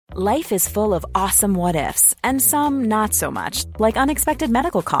Life is full of awesome what-ifs, and some not so much, like unexpected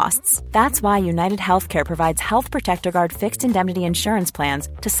medical costs. That's why United Healthcare provides Health Protector Guard fixed indemnity insurance plans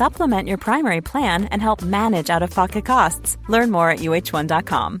to supplement your primary plan and help manage out-of-pocket costs. Learn more at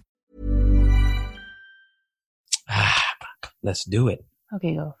uh1.com. Let's do it.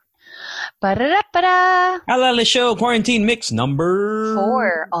 Okay, go. Para-ra-para. Halala Show Quarantine Mix number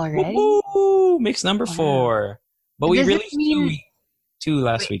 4 already. Woo-hoo, mix number 4. But we released two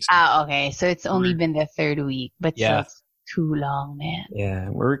last week. Okay. So it's only been the third week, but yeah. So it's too long, man. Yeah.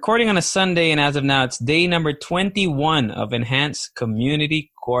 We're recording on a Sunday, and as of now, it's day number 21 of Enhanced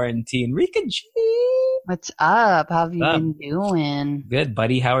Community Quarantine. Rika G! What's up? How have you been doing? Good,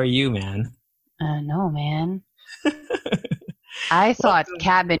 buddy. How are you, man? No, man. I thought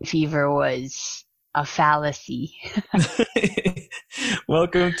cabin fever was a fallacy.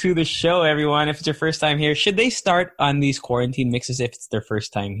 Welcome to the show, everyone. If it's your first time here, should they start on these quarantine mixes if it's their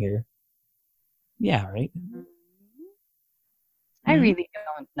first time here? Yeah, right? I really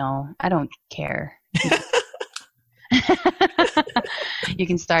don't know. I don't care. You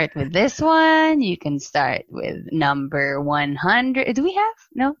can start with this one. You can start with number 100. Do we have?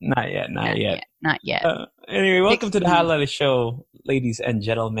 No? Not yet. Not yet. Anyway, welcome to the Halala Show, ladies and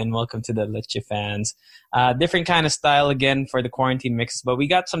gentlemen. Welcome to the Leche fans. Different kind of style again for the quarantine mixes, but we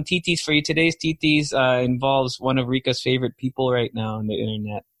got some TTs for you. Today's TTs involves one of Rika's favorite people right now on the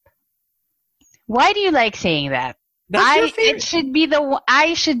internet. Why do you like saying that? I should be the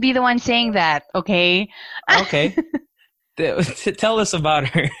one saying that, okay? Okay. Tell us about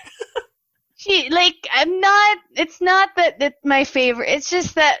her. It's not that my favorite. It's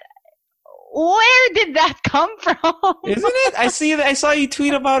just that, where did that come from? Isn't it? I saw you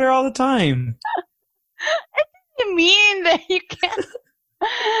tweet about her all the time. I didn't mean that you can't.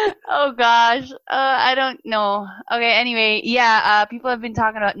 Oh gosh. I don't know. Okay, anyway, yeah, people have been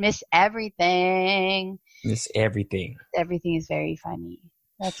talking about Miss Everything. Miss Everything. Everything is very funny.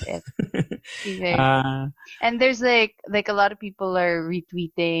 That's it. And there's like a lot of people are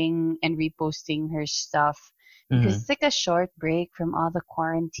retweeting and reposting her stuff because it's like a short break from all the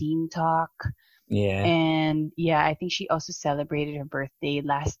quarantine talk. Yeah. And yeah, I think she also celebrated her birthday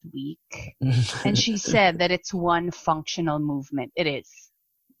last week. And she said that it's one functional movement. It is.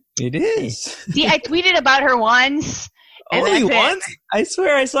 It is. See, I tweeted about her once. Only once? I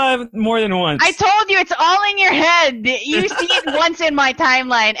swear I saw it more than once. I told you, it's all in your head. You see it once in my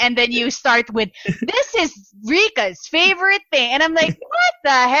timeline, and then you start with, this is Rika's favorite thing. And I'm like, what the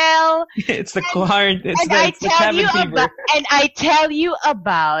hell? It's the quarantine. And I tell you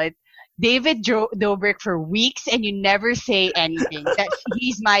about David Dobrik for weeks, and you never say anything. That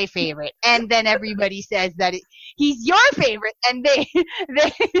he's my favorite. And then everybody says that he's your favorite. And they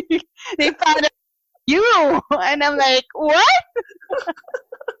found out you, and I'm like, what?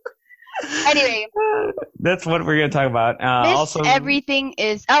 Anyway, that's what we're gonna talk about. Miss Everything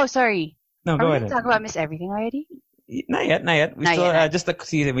is. Oh, sorry. No, go ahead. Talk about Miss Everything already? Not yet. We still just the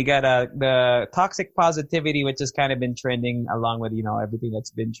season. We got the toxic positivity, which has kind of been trending, along with everything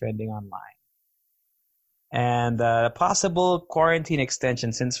that's been trending online, and possible quarantine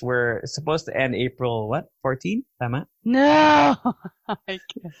extension since we're supposed to end April 14? Tama? No.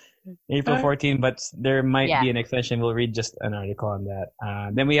 April 14, but there might be an extension. We'll read just an article on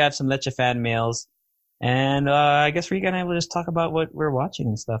that. Then we have some Leche fan mails. And I guess Rika and I will just talk about what we're watching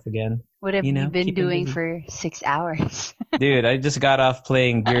and stuff again. What have you been doing for 6 hours? Dude, I just got off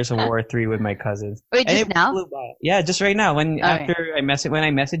playing Gears of War 3 with my cousins. Wait, just now? Yeah, just right now. When I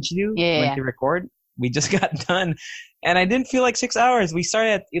messaged you to record, we just got done. And I didn't feel like 6 hours. We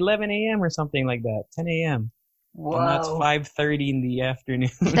started at 11 a.m. or something like that, 10 a.m. Whoa. And that's 5:30 in the afternoon.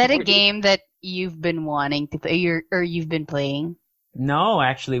 Is that a game that you've been wanting to play or you've been playing? No,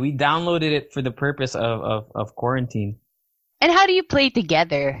 actually. We downloaded it for the purpose of quarantine. And how do you play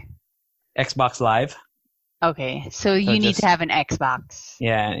together? Xbox Live. Okay, so you need to have an Xbox.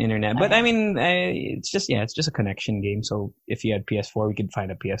 Yeah, internet. But I mean, it's just a connection game. So if you had PS4, we could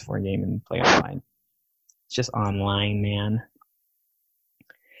find a PS4 game and play online. It's just online, man.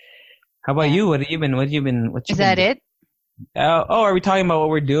 How about you? What have you been? Is that it? Are we talking about what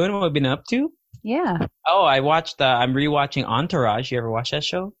we're doing? What we've been up to? Yeah. Oh, I watched. I'm rewatching Entourage. You ever watch that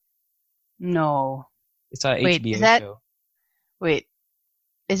show? No. It's an HBO show. Wait,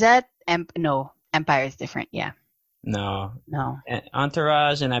 is that no? Empire is different. Yeah. No.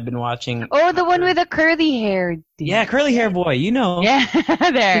 Entourage, and I've been watching. Oh, the one with the curly hair dude. Yeah, curly hair boy. Yeah,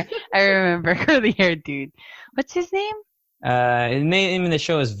 there. I remember curly hair dude. What's his name? His name in the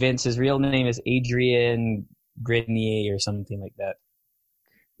show is Vince. His real name is Adrian Grenier or something like that.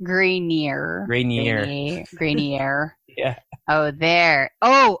 Grenier. Grenier. Yeah. Oh, there.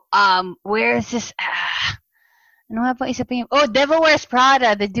 Oh, where is this? Ano nga pa isa pa yung... Oh, Devil Wears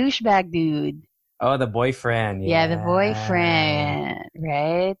Prada, the douchebag dude. Oh, the boyfriend. Yeah, the boyfriend,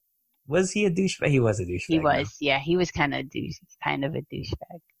 right? Was he a douchebag? He was a douchebag. He was, yeah. He was kind of a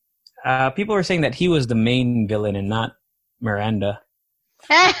douchebag. People were saying that he was the main villain and not Miranda.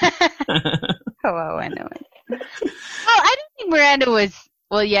 Kawawa naman. Oh, I don't think Miranda was...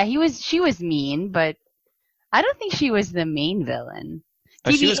 Well, yeah, she was mean, but I don't think she was the main villain.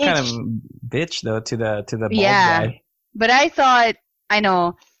 Oh, she was kind of bitch though to the bald guy. But I thought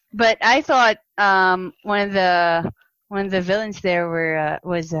one of the villains there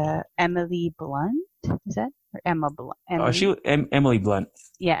was Emily Blunt. Is that or Emma Blunt? Emily Blunt.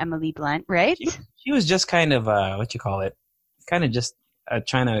 Yeah, Emily Blunt, right? She was just kind of what you call it, kind of just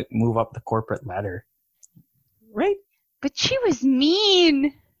trying to move up the corporate ladder, right? But she was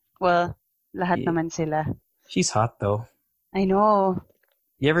mean. Well, lahat naman sila. She's hot though. I know.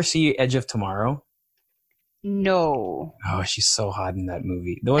 You ever see Edge of Tomorrow? No. Oh, she's so hot in that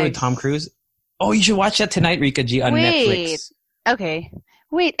movie. The one with Tom Cruise. Oh, you should watch that tonight, Rika G, on Netflix. Okay.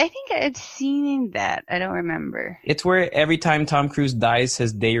 Wait, I think I've seen that. I don't remember. It's where every time Tom Cruise dies,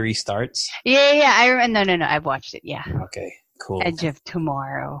 his day restarts. Yeah. No. I've watched it. Yeah. Okay, cool. Edge of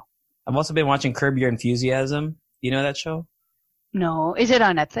Tomorrow. I've also been watching Curb Your Enthusiasm. You know that show? No. Is it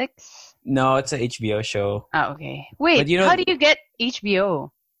on Netflix? No, it's an HBO show. Oh, okay. Wait, how do you get HBO?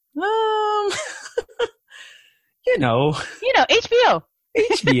 You know, HBO.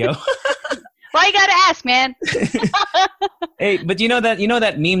 HBO. Why you gotta ask, man? Hey, but you know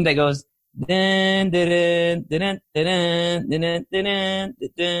that meme that goes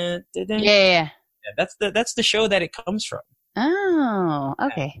Yeah. That's the show that it comes from. Oh,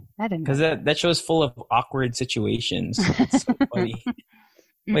 okay. I didn't know. Because that show is full of awkward situations. It's so funny.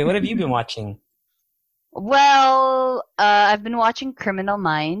 Wait, what have you been watching? Well, I've been watching Criminal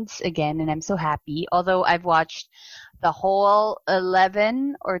Minds again, and I'm so happy. Although I've watched the whole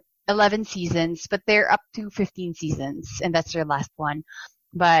 11 seasons, but they're up to 15 seasons, and that's their last one.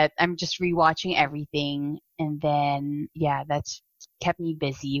 But I'm just rewatching everything, and then that's kept me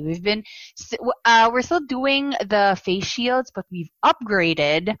busy. We're still doing the face shields, but we've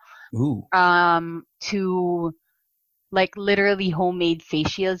upgraded to like literally homemade face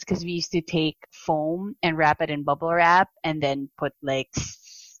shields, because we used to take foam and wrap it in bubble wrap and then put like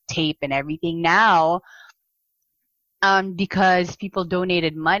tape and everything. Now, because people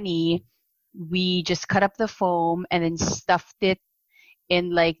donated money, we just cut up the foam and then stuffed it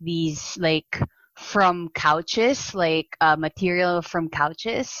in like these like from couches, like material from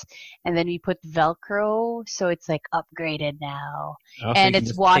couches, and then we put Velcro, so it's like upgraded now, and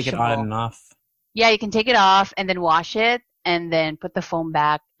it's washable. Take it on and off. Yeah, you can take it off and then wash it and then put the foam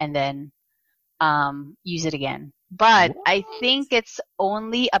back and then use it again. But I think it's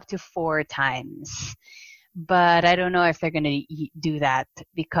only up to 4 times. But I don't know if they're going to do that,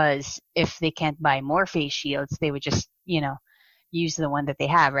 because if they can't buy more face shields, they would just, use the one that they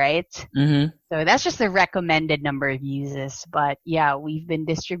have, right? Mm-hmm. So that's just the recommended number of uses. But yeah, we've been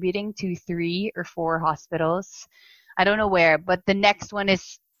distributing to 3 or 4 hospitals. I don't know where, but the next one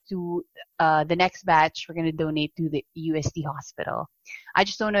is to the next batch. We're going to donate to the UST hospital. I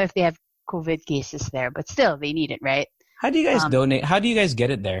just don't know if they have COVID cases there, but still, they need it, right? How do you guys donate? How do you guys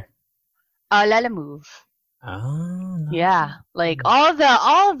get it there? Lalamove. Oh. No. Yeah, like all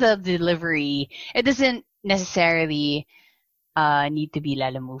the delivery. It doesn't necessarily need to be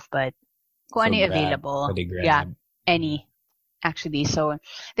Lalamove, but kung ano available. Yeah, any actually. So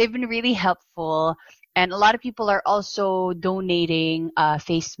they've been really helpful, and a lot of people are also donating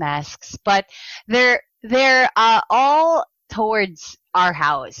face masks, but they're all towards our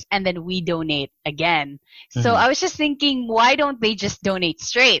house, and then we donate again. So I was just thinking, why don't they just donate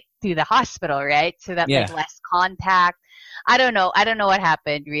straight to the hospital, right? So that like less contact. I don't know what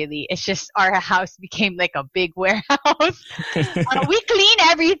happened, really. It's just our house became like a big warehouse. We clean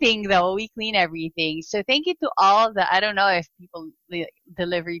everything, though. We clean everything. So thank you to all I don't know if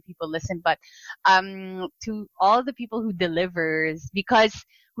delivery people listen, but to all the people who delivered, because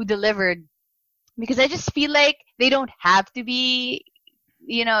I just feel like they don't have to be,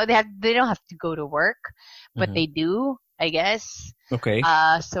 they don't have to go to work, but they do, I guess. Okay.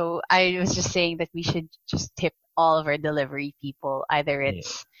 So I was just saying that we should just tip all of our delivery people, either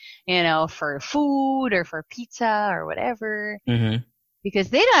it's, for food or for pizza or whatever, because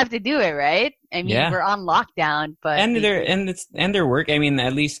they don't have to do it, right? I mean, we're on lockdown, but their work. I mean,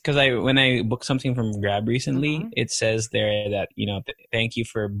 at least because when I booked something from Grab recently, it says there that thank you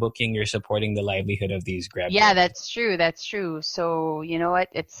for booking. You're supporting the livelihood of these Grab. Yeah, that's true. That's true. So you know what?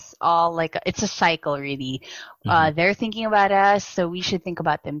 It's all like it's a cycle, really. They're thinking about us, so we should think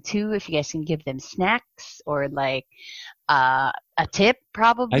about them too. If you guys can give them snacks or like a tip,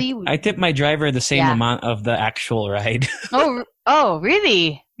 probably. I tip my driver the same amount of the actual ride. Oh,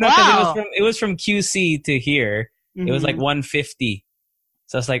 really? No, wow. Because it was from QC to here. It was like $150.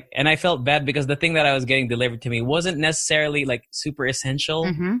 So it's like, and I felt bad because the thing that I was getting delivered to me wasn't necessarily like super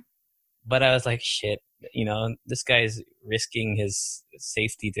essential. But I was like, shit, this guy's risking his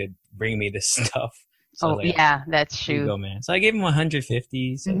safety to bring me this stuff. So that's true. Here you go, man. So I gave him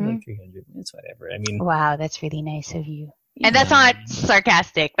 150, so like 300. It's whatever. I mean, wow, that's really nice of you. And that's not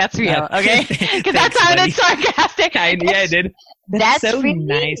sarcastic. That's real, okay? Because that sounded sarcastic. I did. That's so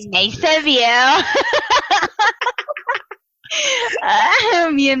really nice of you.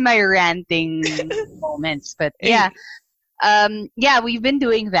 Me and my ranting moments, but we've been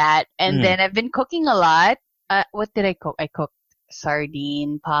doing that, and then I've been cooking a lot. What did I cook? I cooked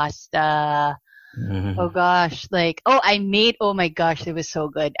sardine, pasta. Oh gosh, oh my gosh, it was so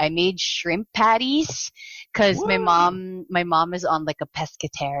good. I made shrimp patties because my mom is on like a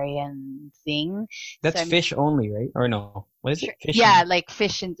pescatarian thing. That's fish only, right? Or no? What is it? Fish only? Like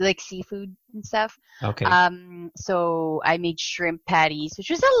fish and like seafood and stuff. Okay. So I made shrimp patties, which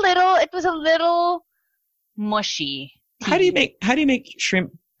was a little mushy. How do you make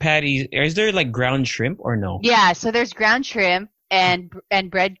shrimp patties? Is there like ground shrimp or no? Yeah, so there's ground shrimp. And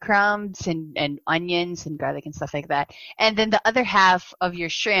breadcrumbs and onions and garlic and stuff like that. And then the other half of your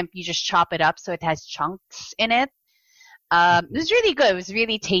shrimp, you just chop it up so it has chunks in it. It was really good. It was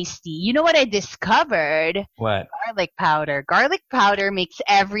really tasty. You know what I discovered? What? Garlic powder. Garlic powder makes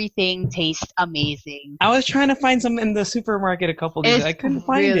everything taste amazing. I was trying to find some in the supermarket a couple days. I couldn't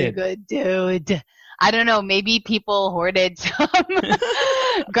find it. It's really good, dude. I don't know, maybe people hoarded some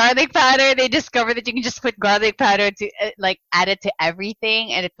garlic powder. They discovered that you can just put garlic powder to add it to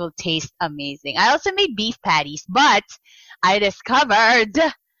everything and it will taste amazing. I also made beef patties, but I discovered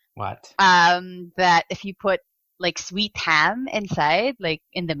that if you put like sweet ham inside, like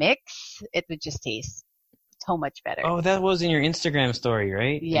in the mix, it would just taste so much better. Oh, that was in your Instagram story,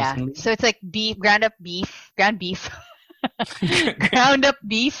 right? Yeah. Recently? So it's like ground up beef. Ground up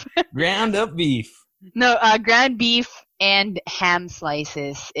beef. Ground up beef. No, ground beef and ham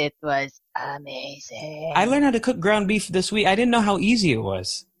slices. It was amazing. I learned how to cook ground beef this week. I didn't know how easy it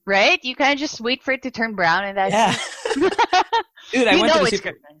was. Right? You kind of just wait for it to turn brown and that's Dude, I went to the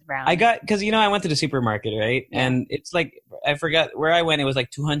supermarket. I went to the supermarket, right? Yeah. And it's like, I forgot where I went. It was like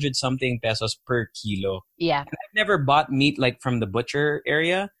 200 something pesos per kilo. Yeah. And I've never bought meat like from the butcher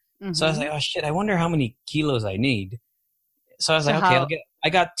area. So I was like, oh shit, I wonder how many kilos I need. So I was like, okay, I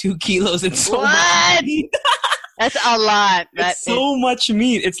got 2 kilos and so much meat. That's a lot. It's so much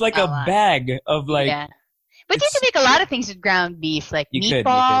meat. It's like a bag of like. Yeah. But you can make a lot of things with ground beef, like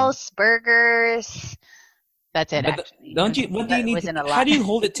meatballs, burgers. That's it. Actually. What do you need? How do you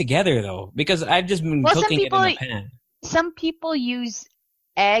hold it together though? Because I've just been cooking it in the pan. Some people use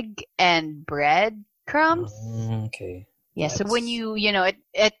egg and bread crumbs. Okay. Yeah. So when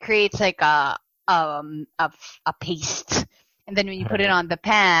it creates like a paste. And then when you put it on the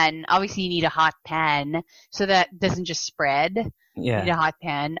pan, obviously you need a hot pan so that doesn't just spread. Yeah. You need a hot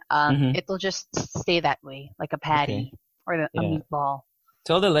pan. It'll just stay that way, like a patty or a meatball.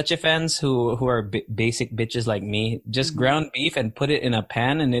 To all the leche fans who are basic bitches like me, just ground beef and put it in a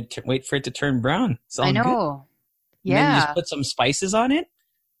pan and wait for it to turn brown. I know. Good. Yeah. And then you just put some spices on it.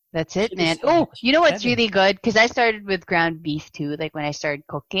 That's it, man. Oh, you know what's really good? Because I started with ground beef too. Like when I started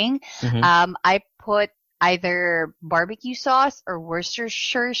cooking, I put either barbecue sauce or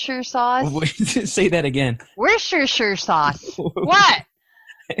Worcestershire sauce. Say that again. Worcestershire sauce. What?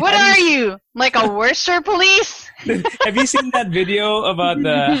 What are you? Like a Worcester police? Have you seen that video about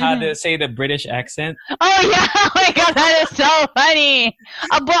how to say the British accent? Oh yeah! Oh my god, that is so funny.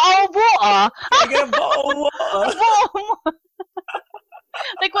 A bowl of water. I get a bowl of water.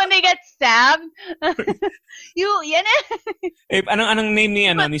 Like when they get stabbed. Yan eh. Hey, anong name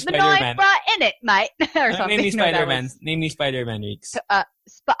ni Spider-Man? In it, mate. Or something. Name ni Spider-Man. Name ni Spider-Man, Reeks.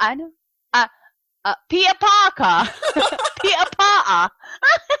 Peter Parker. Peter Parker.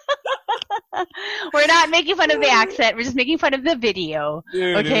 We're not making fun of the accent. We're just making fun of the video.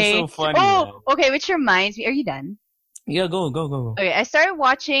 Dude, okay. It was so funny. Okay. Which reminds me. Are you done? Yeah, go. Okay, I started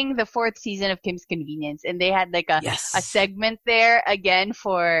watching the 4th season of Kim's Convenience, and they had like a segment there again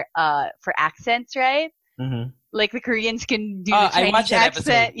for accents, right? Mm-hmm. Like the Koreans can do the Chinese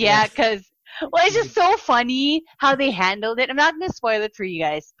accent. Yeah, because Well, it's just so funny how they handled it. I'm not going to spoil it for you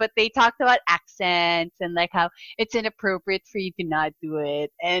guys, but they talked about accents and like how it's inappropriate for you to not do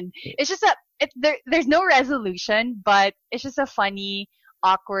it. And it's just there's no resolution, but it's just a funny,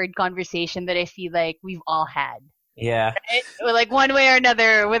 awkward conversation that I feel like we've all had. Yeah. Right? Like one way or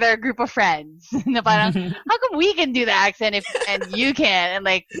another with our group of friends. Na parang, how come we can do the accent and you can't? And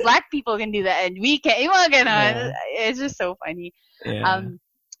like black people can do that and we can't. Yeah. It's just so funny. Yeah.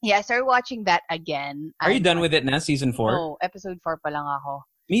 Yeah, I started watching that again. Are you done with it now, season 4? No, episode 4 pa lang ako.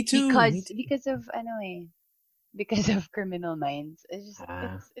 Me too. Because of Criminal Minds. It's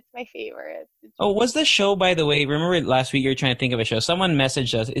my favorite. Was the show, by the way, remember last week you were trying to think of a show? Someone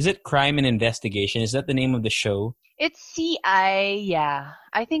messaged us. Is it Crime and Investigation? Is that the name of the show? It's CI, yeah.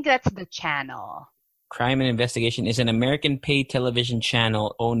 I think that's the channel. Crime and Investigation is an American paid television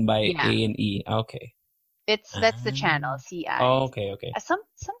channel owned by A&E. Okay. That's the channel, CI. Oh, okay.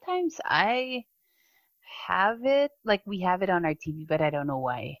 Sometimes I have it, like we have it on our TV, but I don't know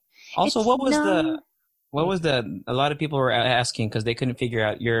why. Also, a lot of people were asking because they couldn't figure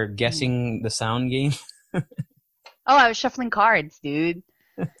out, you're guessing the sound game? I was shuffling cards, dude.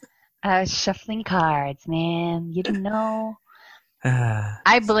 I was shuffling cards, man. You didn't know?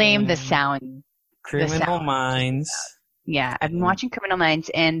 I blame the sound. Criminal Minds. Yeah, I've been watching Criminal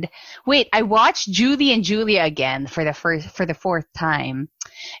Minds, and wait, I watched Julie and Julia again for the fourth time,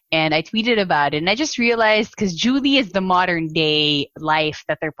 and I tweeted about it, and I just realized because Julie is the modern day life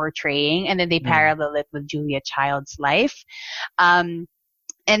that they're portraying, and then they parallel it with Julia Child's life, and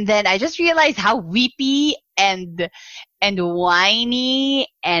then I just realized how weepy and whiny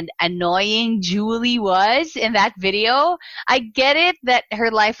and annoying Julie was in that video. I get it that her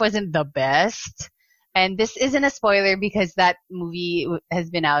life wasn't the best. And this isn't a spoiler because that movie has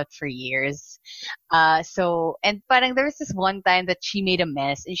been out for years. And parang there was this one time that she made a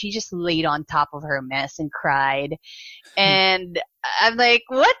mess and she just laid on top of her mess and cried. And I'm like,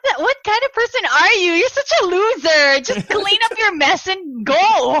 what kind of person are you? You're such a loser. Just clean up your mess and go.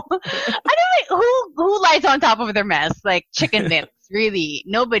 I don't like who lies on top of their mess like chicken bits. Really,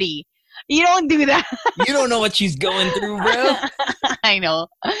 nobody. You don't do that. You don't know what she's going through, bro. I know.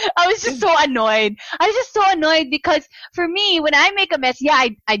 I was just so annoyed. I was just so annoyed because for me, when I make a mess,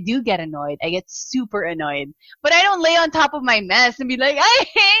 I do get annoyed. I get super annoyed. But I don't lay on top of my mess and be like, I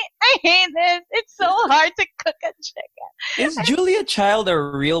hate this. It's so hard to cook a chicken. Is Julia Child a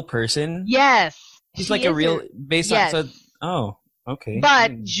real person? Yes. She's like a real, based on, okay.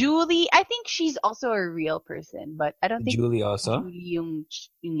 But Julie, I think she's also a real person, but I don't think Julie also? Julie yung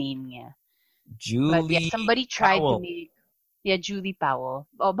name niya. Julie But yeah, somebody tried Powell. to make Julie Powell.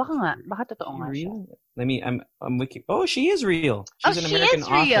 Oh, baka totoo nga siya. Let me, I'm wiki. Oh, she is real. She's an American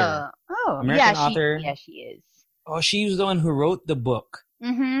author. Real. Oh, American author. She is. Oh, she was the one who wrote the book.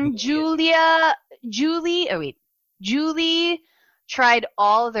 Mm-hmm. Julie tried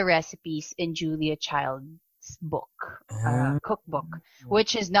all the recipes in Julia Child's book, cookbook,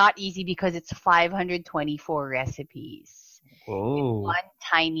 which is not easy because it's 524 recipes. Whoa. In one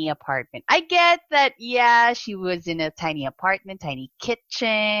tiny apartment. I get that, she was in a tiny apartment, tiny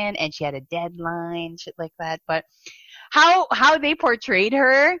kitchen, and she had a deadline, shit like that. But how they portrayed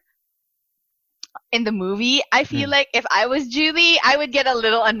her in the movie, I feel like if I was Julie, I would get a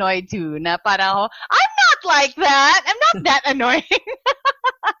little annoyed too. Na parang, I'm not like that. I'm not that annoying.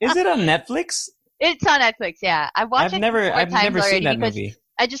 Is it on Netflix? It's on Netflix, yeah. I've never seen that movie.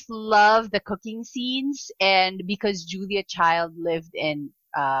 I just love the cooking scenes, and because Julia Child lived in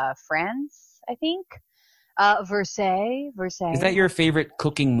France, I think. Versailles. Is that your favorite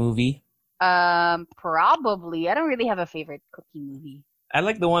cooking movie? Probably. I don't really have a favorite cooking movie. I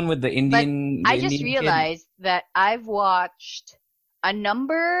like the one with the Indian. I just realized that I've watched a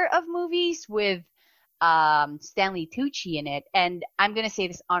number of movies with Stanley Tucci in it, and I'm gonna say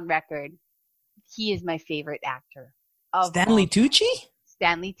this on record. He is my favorite actor. Stanley Tucci?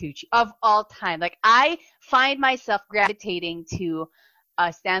 Stanley Tucci of all time. Like I find myself gravitating to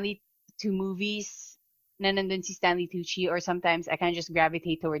movies na nandun si Stanley Tucci, or sometimes I kind of just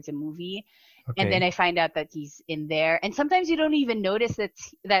gravitate towards a movie, and then I find out that he's in there. And sometimes you don't even notice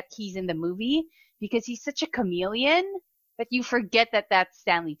that he's in the movie because he's such a chameleon that you forget that that's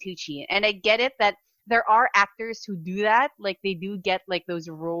Stanley Tucci. And I get it that there are actors who do that, like they do get like those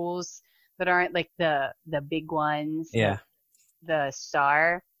roles that aren't like the big ones. Yeah. The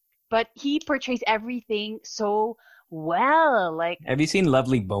star, but he portrays everything so well. Like, have you seen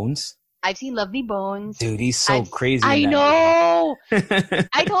Lovely Bones? I've seen Lovely Bones. Dude, he's so crazy. I know.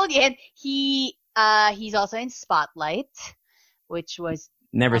 I told you, and he's also in Spotlight, which was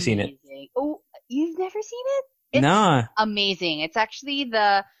never amazing. Seen it. Oh, you've never seen it? It's no. Amazing. It's actually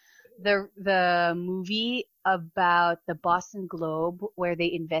the the movie about the Boston Globe where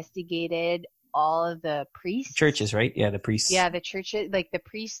they investigated all of the priests. Churches, right? Yeah, the priests. Yeah, the churches, like the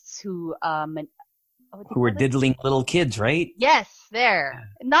priests who were diddling little kids, right? Yes, there.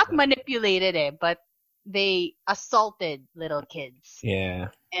 Not manipulated but they assaulted little kids. Yeah.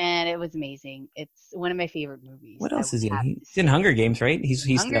 And it was amazing. It's one of my favorite movies. What else is he in? He's in Hunger Games, right? He's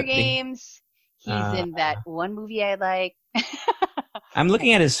Hunger Games. He's in that one movie I like. I'm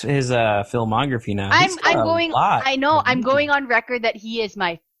looking at his filmography now. I'm going on record that he is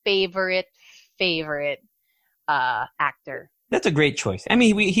my favorite actor. That's a great choice. I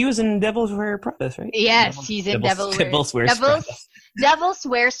mean, he was in Devil's Wears Prada, right? Yes, he's in Devil's Wears Prada. Devil's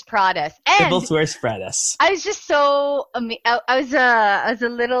Wears Prada. Devil's Wears Prada. I was just so I was a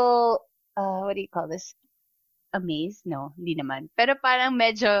little what do you call this? Amazed? No, hindi naman. Pero parang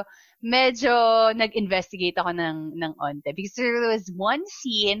medyo nag-investigate ako ng onte because there was one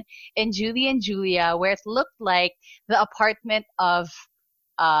scene in Julie and Julia where it looked like the apartment of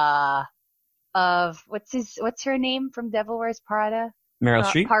what's her name from Devil Wears Prada? Meryl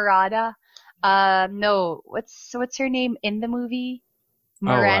Streep? Parada. No, what's her name in the movie?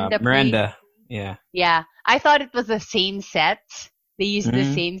 Miranda. Miranda. Yeah. Yeah. I thought it was the same set. They used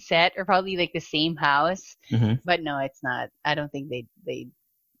the same set or probably like the same house. But no, it's not. I don't think they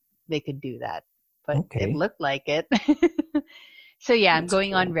could do that. But it looked like it. So yeah, I'm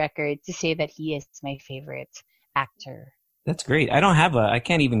going on record to say that he is my favorite actor. That's great. I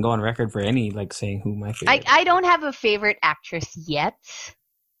can't even go on record for any, like, saying who my favorite. I don't have a favorite actress yet.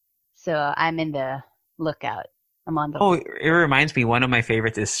 So I'm in the lookout. I'm on the lookout. It reminds me, one of my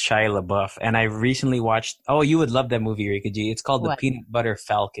favorites is Shia LaBeouf. And I recently watched, you would love that movie, Rika G. It's called The Peanut Butter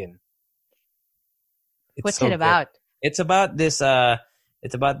Falcon. What's it about? Good. It's about this guy,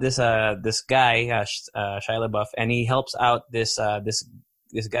 Shia LaBeouf, and he helps out this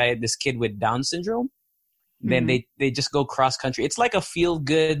kid with Down syndrome. Then they just go cross country. It's like a feel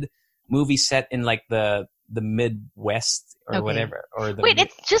good movie set in like the Midwest or whatever. Wait,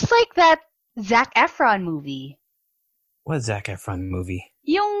 it's just like that Zac Efron movie. What Zac Efron movie?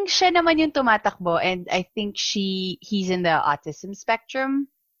 Yung siya naman yung tumatakbo, and I think he's in the autism spectrum.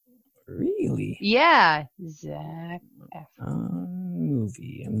 Really? Yeah, Zac Efron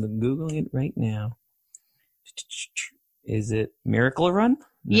movie. I'm googling it right now. Is it Miracle Run?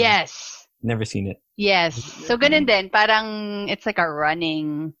 No. Yes. Never seen it. Yes. So ganun din. Parang it's like a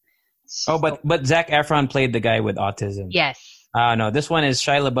running. But Zac Efron played the guy with autism. Yes. No, this one is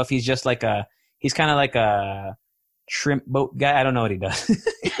Shia LaBeouf. He's just like he's kind of like a shrimp boat guy. I don't know what he does.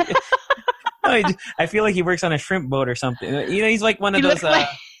 No, I feel like he works on a shrimp boat or something. You know, he's like one of those.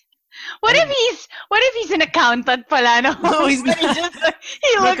 What if he's an accountant pala? No, he's not.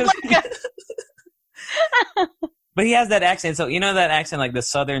 He looks like But he has that accent. So, you know that accent, like the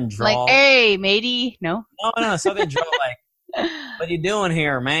southern drawl? Like, hey, matey? No? No, southern drawl. Like, what you doing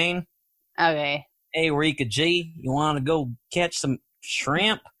here, man? Okay. Hey, Rika G, you want to go catch some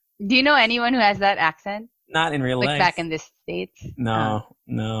shrimp? Do you know anyone who has that accent? Not in real life. Back in the States? No.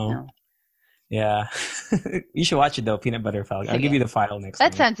 Yeah. You should watch it, though, Peanut Butter Falcon. I'll give you the file next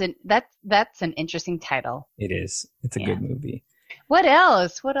time. That's an interesting title. It is. It's a good movie. What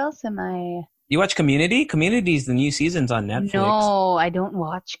else? What else am I... You watch Community? Community is the new season's on Netflix. No, I don't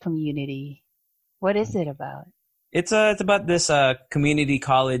watch Community. What is it about? It's about this community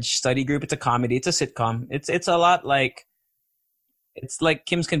college study group. It's a comedy. It's a sitcom. It's a lot like it's like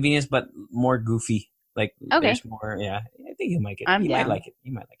Kim's Convenience, but more goofy. Like there's more. Yeah, I think you might get. You might like it.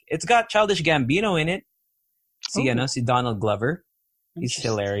 It's got Childish Gambino in it. See Donald Glover. He's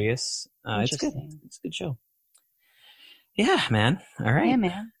hilarious. It's good. It's a good show. Yeah, man. All right. Yeah,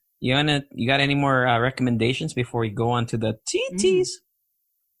 man. You got any more recommendations before we go on to the TTs?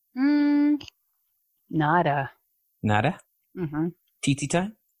 Nada. Mm-hmm. TT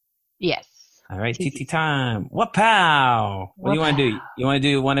time? Yes. All right, TT time. What pow? What do you want to do? You want to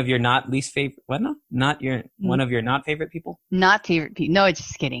do one of your not least favorite? What? No, not your one of your not favorite people. Not favorite people. No,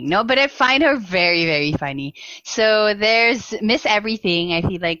 just kidding. No, but I find her very, very funny. So there's Miss Everything. I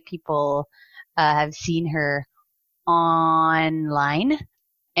feel like people have seen her online.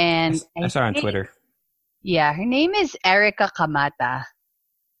 And I saw her on Twitter. Yeah, her name is Erica Kamata.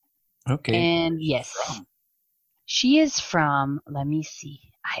 Okay. And yes, she is from, let me see.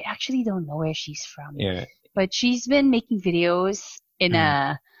 I actually don't know where she's from. Yeah. But she's been making videos in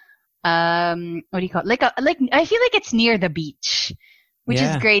a, what do you call it? Like I feel like it's near the beach. Which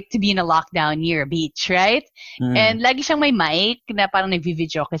is great to be in a lockdown near a beach, right? And lagi siyang may mic na parang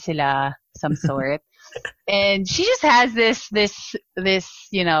nagvi-video ka sila some sort. And she just has this,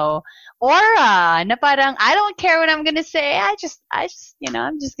 aura na parang I don't care what I'm gonna say. I just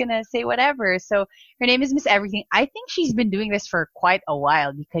I'm just gonna say whatever. So her name is Miss Everything. I think she's been doing this for quite a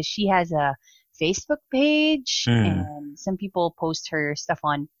while because she has a Facebook page and some people post her stuff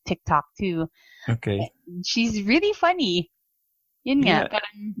on TikTok too. Okay. She's really funny. Yun nga,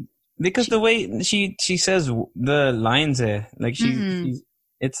 parang, because the way she says the lines, like she's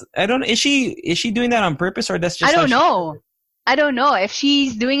it's I don't know, is she doing that on purpose or that's just I don't know. I don't know. If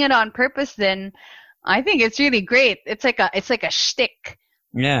she's doing it on purpose, then I think it's really great. It's like a shtick.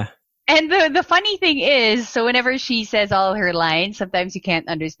 Yeah. And the funny thing is, so whenever she says all her lines, sometimes you can't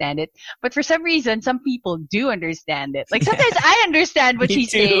understand it. But for some reason, some people do understand it. Like sometimes I understand what she's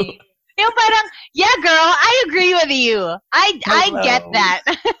saying. Parang, yeah, girl, I agree with you. I get that.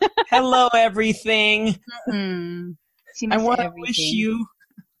 Hello, everything. I want to wish you.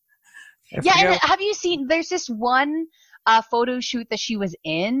 And have you seen? There's this one photo shoot that she was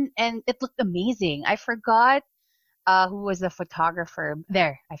in, and it looked amazing. I forgot who was the photographer.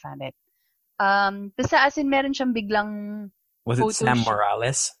 There, I found it. Basta as in meron siyang biglang. Was it Sam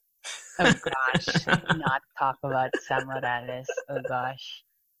Morales? Oh gosh, do not talk about Sam Morales. Oh gosh.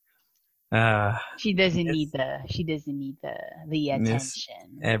 She doesn't need the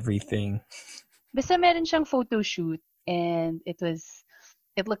attention. Everything. Basta meron siyang photo shoot and it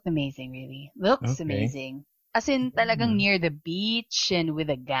looked amazing, really. Looks amazing. As in talagang near the beach and with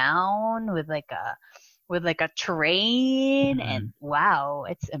a gown, with like a train and wow,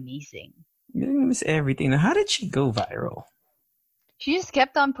 it's amazing. Miss Everything. Now, how did she go viral? She just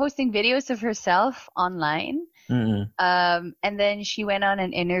kept on posting videos of herself online. And then she went on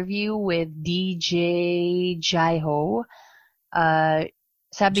an interview with DJ Jaiho.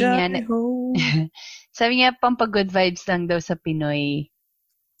 Sabi niya, pampagood vibes lang daw sa Pinoy,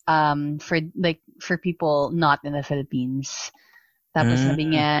 for people not in the Philippines. Tapos sabi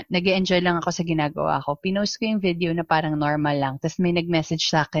niya, nag-enjoy lang ako sa ginagawa ko. Pinost ko yung video na parang normal lang. Tapos may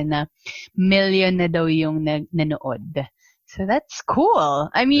nag-message sa akin na million na daw yung nanood. So that's cool.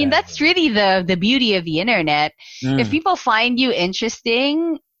 I mean, that's really the beauty of the internet. If people find you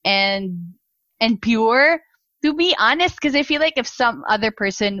interesting and pure, to be honest, because I feel like if some other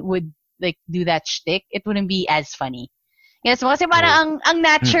person would like do that shtick, it wouldn't be as funny. Yes, kasi parang ang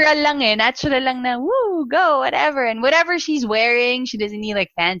natural lang natural lang na woo, go, whatever. And whatever she's wearing, she doesn't need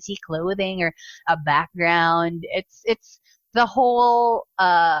like fancy clothing or a background. It's the whole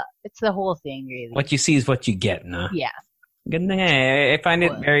thing, really. What you see is what you get, no? Yeah. Ganda nga. I find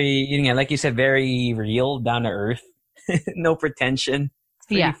it very, like you said, very real, down to earth. No pretension. It's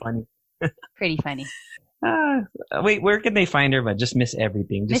pretty funny. Pretty funny. Wait, where can they find her? But just Miss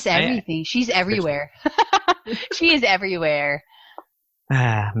Everything. Miss Everything. She's everywhere. She is everywhere.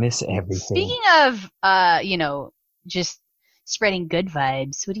 Miss Everything. Speaking of, just spreading good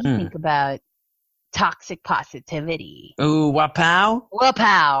vibes, what do you think about toxic positivity? Ooh, wapow?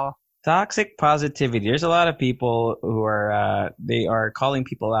 Wapow. Toxic positivity. There's a lot of people who are they are calling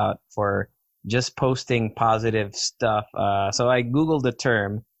people out for just posting positive stuff. So I Googled the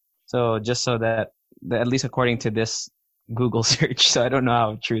term, so just so that at least according to this Google search, so I don't know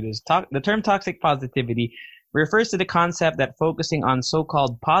how true this. The term toxic positivity refers to the concept that focusing on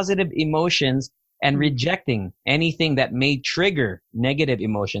so-called positive emotions and rejecting anything that may trigger negative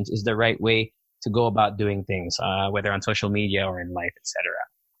emotions is the right way to go about doing things, whether on social media or in life, etc.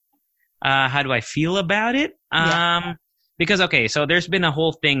 How do I feel about it? Because so there's been a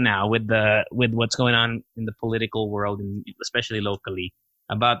whole thing now with what's going on in the political world, and especially locally,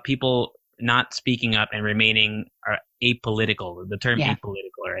 about people not speaking up and remaining apolitical. The term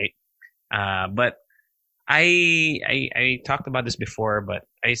apolitical, right? But I talked about this before, but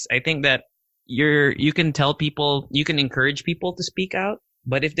I think that you can tell people, you can encourage people to speak out,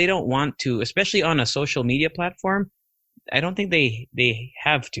 but if they don't want to, especially on a social media platform, I don't think they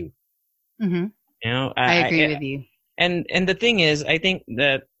have to. Mm-hmm. I agree with you. And the thing is, I think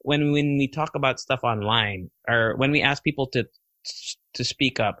that when we talk about stuff online, or when we ask people to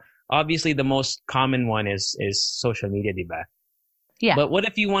speak up, obviously the most common one is social media, diba? Yeah. But what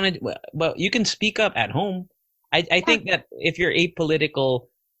if you wanted? Well, you can speak up at home. I think that if you're apolitical,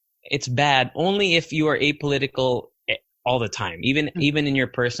 it's bad only if you are apolitical all the time, even in your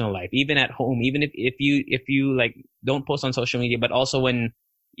personal life, even at home, even if you like don't post on social media, but also when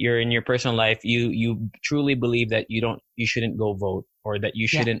you're in your personal life, you truly believe that you shouldn't go vote, or that you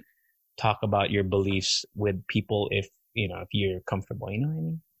shouldn't talk about your beliefs with people if you're comfortable. You know what I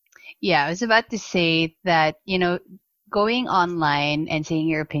mean? Yeah, I was about to say that, going online and saying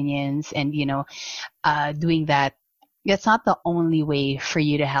your opinions and, doing that's not the only way for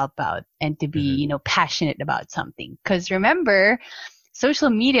you to help out and to be, passionate about something. Because remember, social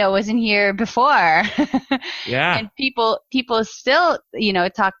media wasn't here before. Yeah. And people still,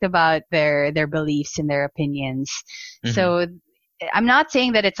 talked about their beliefs and their opinions. Mm-hmm. So I'm not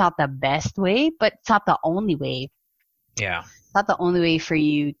saying that it's not the best way, but it's not the only way. Yeah. It's not the only way for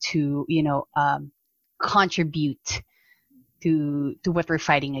you to, contribute to what we're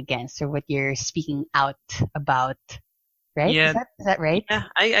fighting against or what you're speaking out about. Right? Yeah. Is that right? Yeah,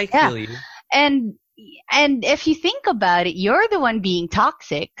 I feel you. And if you think about it, you're the one being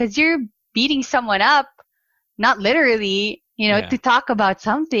toxic because you're beating someone up, not literally, to talk about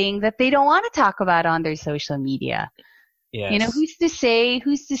something that they don't want to talk about on their social media. Yes. Who's to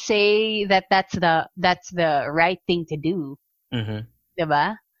say that that's the right thing to do? Mm-hmm.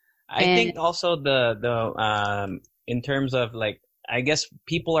 Diba? I think also the in terms of like, I guess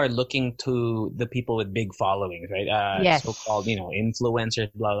people are looking to the people with big followings, right? Yes. So-called,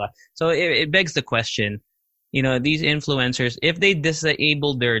 influencers, blah, blah. So it begs the question, these influencers, if they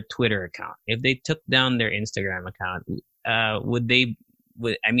disabled their Twitter account, if they took down their Instagram account,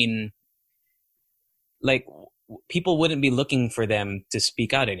 people wouldn't be looking for them to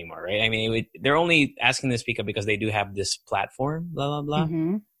speak out anymore, right? I mean, they're only asking them to speak up because they do have this platform, blah, blah, blah.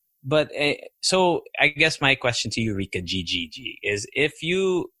 Mm-hmm. But so I guess my question to you, Rika GGG, is if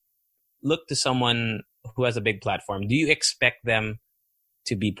you look to someone who has a big platform, do you expect them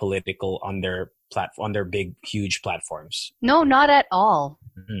to be political on their platform, on their big, huge platforms? No, not at all.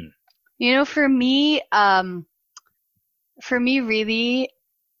 Mm-hmm. For me, really,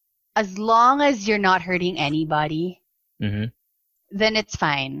 as long as you're not hurting anybody, mm-hmm. then it's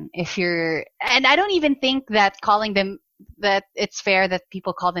fine. And I don't even think that that it's fair that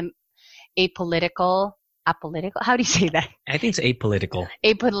people call them apolitical. How do you say that? I think it's apolitical.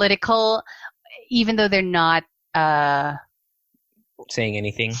 Apolitical, even though they're not saying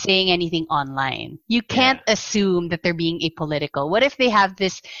anything online. You can't assume that they're being apolitical. What if they have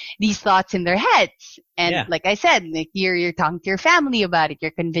these thoughts in their heads? And like I said, like you're talking to your family about it.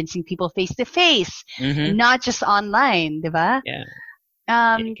 You're convincing people face to face, not just online, diba? Yeah.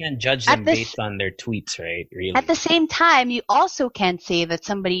 You can't judge them based on their tweets, right? Really. At the same time, you also can't say that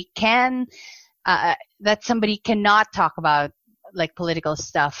somebody cannot talk about like political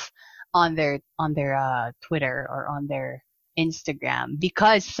stuff on their Twitter or on their Instagram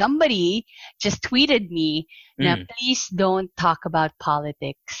because somebody just tweeted me, now please don't talk about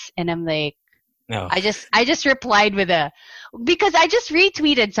politics. And I'm like, no. I just replied because I just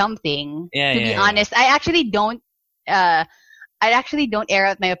retweeted something. To be honest, I actually don't air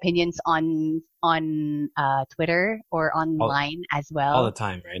out my opinions on Twitter or online as well. All the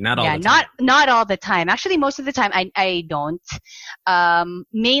time, right? Not all the time. Not all the time. Actually, most of the time I don't.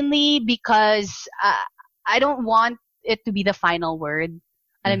 Mainly because I don't want it to be the final word.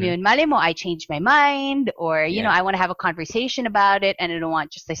 Alam mo yun, mali mo, I changed my mind, or, I want to have a conversation about it, and I don't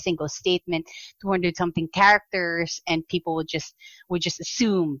want just a single statement to turn into something characters, and people would just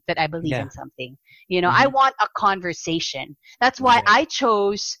assume that I believe in something. I want a conversation. That's why I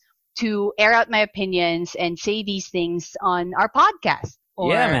chose to air out my opinions and say these things on our podcast.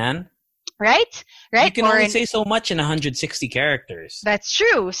 Man. Right? You can only say so much in 160 characters. That's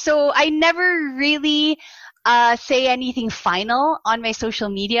true. So I never really say anything final on my social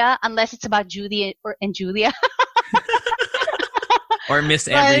media unless it's about Julia and Julia. Or Miss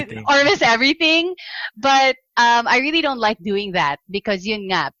Everything. But I really don't like doing that because yun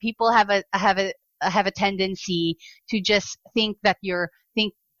nga, people have a tendency to just think that you're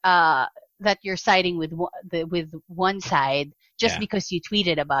siding with one side just because you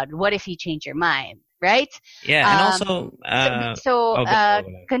tweeted about it. What if you change your mind? Right? Yeah, and also...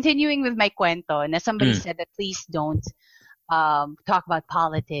 continuing with my cuento, na somebody said that please don't talk about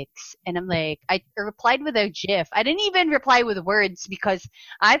politics. And I'm like, I replied with a GIF. I didn't even reply with words because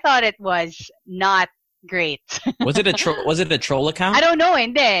I thought it was not great. Was it a troll account? I don't know.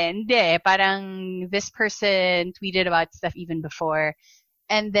 Hindi. Parang this person tweeted about stuff even before.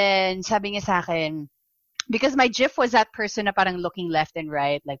 And then sabi niya sa akin, because my GIF was that person na parang looking left and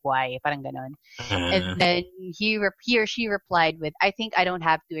right, like why, parang ganon. And then he or she replied with, I think I don't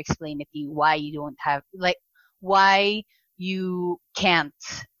have to explain it to you why you can't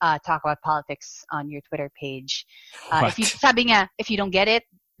talk about politics on your Twitter page. Sabi nga, if you don't get it,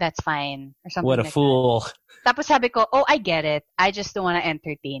 that's fine. Or something. What a fool. Tapos sabi ko, oh, I get it. I just don't want to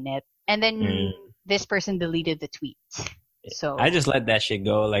entertain it. And then this person deleted the tweet. So I just let that shit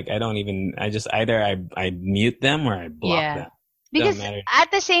go. Like I don't even. I just either I mute them or I block them. Because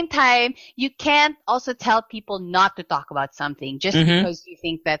at the same time, you can't also tell people not to talk about something just because you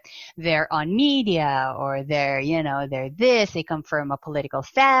think that they're on media or they're this, they come from a political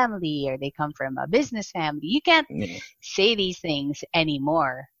family or they come from a business family. You can't say these things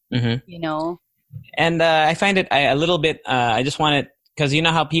anymore, you know? And I find it a little bit, I just want it, because you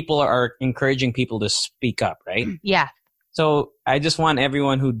know how people are encouraging people to speak up, right? Yeah. So I just want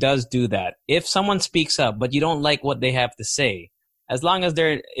everyone who does do that, if someone speaks up, but you don't like what they have to say, as long as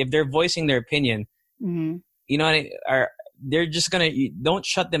if they're voicing their opinion, you know, they're just don't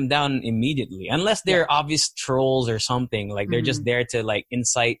shut them down immediately, unless they're obvious trolls or something, like they're just there to like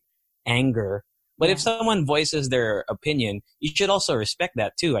incite anger. But if someone voices their opinion, you should also respect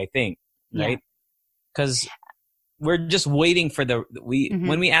that too, I think, right? Because we're just waiting for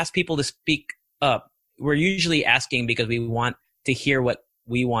when we ask people to speak up, we're usually asking because we want to hear what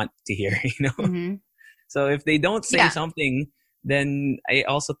we want to hear, you know? So if they don't say something, then I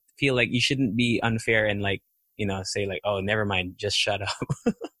also feel like you shouldn't be unfair and like, you know, say like, oh, never mind, just shut up.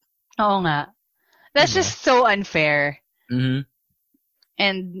 Oo nga. That's just so unfair.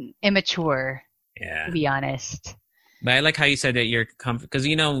 And immature, to be honest. But I like how you said that you're because,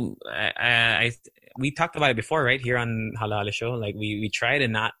 you know, we talked about it before, right? Here on Hala Hala Show. Like we try to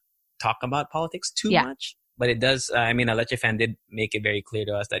not talk about politics too much. But it does, I mean, Aleche Fan did make it very clear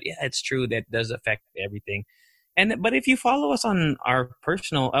to us that, it's true, that does affect everything. But if you follow us on our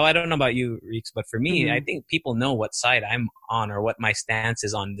personal, I don't know about you, Reeks, but for me, I think people know what side I'm on or what my stance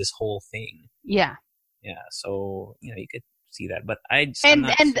is on this whole thing. Yeah. Yeah. So, you know, you could see that. But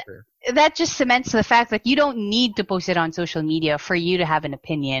that just cements the fact that you don't need to post it on social media for you to have an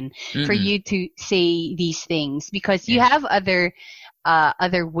opinion, for you to say these things, because you have other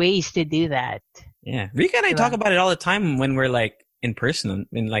ways to do that. Yeah. Rika and I talk about it all the time when we're like, in person,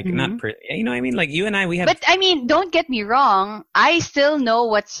 and like you know what I mean? Like you and I, we have. But I mean, don't get me wrong. I still know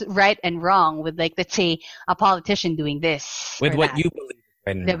what's right and wrong with, like, let's say a politician doing this with what you believe.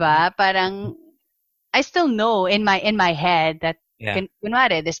 Right now. Diba? Parang I still know in my head that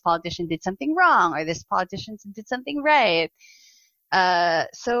kunwari, this politician did something wrong or this politician did something right.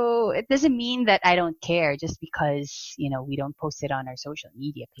 So it doesn't mean that I don't care just because, you know, we don't post it on our social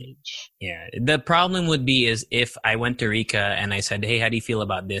media page. Yeah. The problem would be is if I went to Rika and I said, hey, how do you feel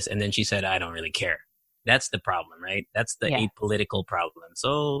about this? And then she said, I don't really care. That's the problem, right? That's the apolitical problem.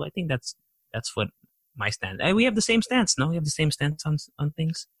 So I think that's what my stance. We have the same stance, no? We have the same stance on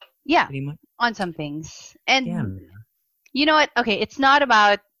things. Yeah. Pretty much. On some things. And you know what? Okay, it's not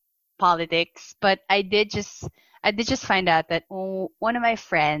about politics, but I did just find out that one of my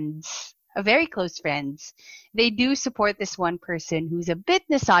friends, a very close friends, they do support this one person who's a bit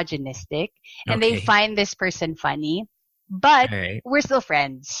misogynistic, and they find this person funny, but we're still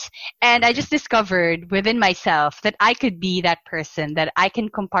friends. And I just discovered within myself that I could be that person, that I can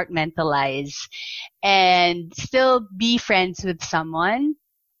compartmentalize and still be friends with someone,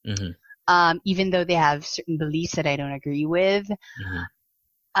 even though they have certain beliefs that I don't agree with.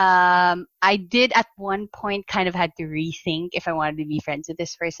 I did at one point kind of had to rethink if I wanted to be friends with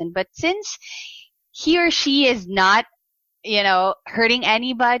this person. But since he or she is not, you know, hurting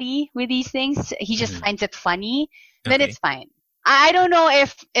anybody with these things, he just finds it funny, then it's fine. I don't know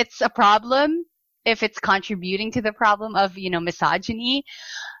if it's a problem, if it's contributing to the problem of, you know, misogyny,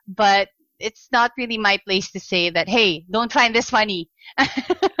 but it's not really my place to say that, hey, don't find this funny.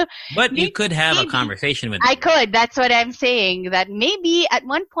 But you could have a conversation with them. I could. That's what I'm saying. That maybe at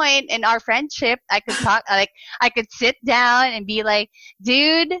one point in our friendship, I could talk, like, I could sit down and be like,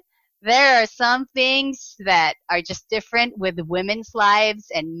 dude, there are some things that are just different with women's lives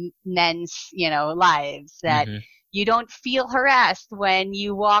and men's, you know, lives, that you don't feel harassed when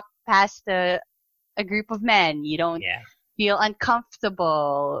you walk past a group of men. You don't feel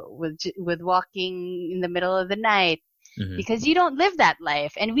uncomfortable with walking in the middle of the night because you don't live that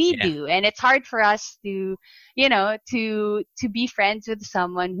life, and we do. And it's hard for us to, you know, to be friends with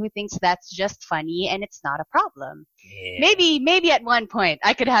someone who thinks that's just funny and it's not a problem. Maybe at one point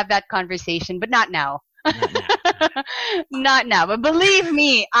I could have that conversation, but not now. Not now. But believe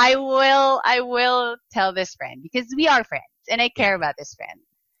me, I will tell this friend, because we are friends and I care about this friend.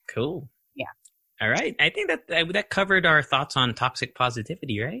 Cool. All right. I think that covered our thoughts on toxic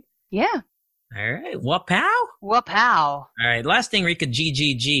positivity, right? Yeah. All right. Wapow? Wapow. All right. Last thing, Rika,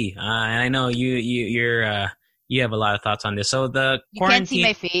 GGG. And I know you have a lot of thoughts on this. So the quarantine. You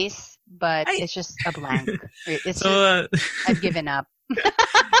can't see my face, but it's just a blank. It's so I've given up.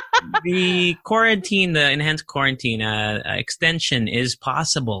 the quarantine, the enhanced quarantine extension is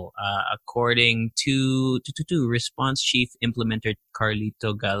possible, according to Response Chief Implementer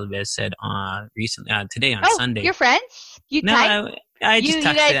Carlito Galvez said recently today on Sunday. You're friends? You type? I just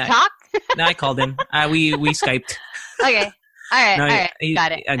texted. You guys talk? No, I called him. We Skyped. Okay. All right.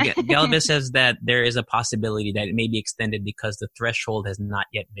 Got it. Galvez says that there is a possibility that it may be extended because the threshold has not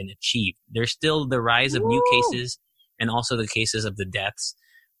yet been achieved. There's still the rise of new cases and also the cases of the deaths.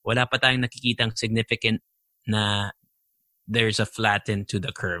 Wala pa tayong nakikitang significant na there's a flatten to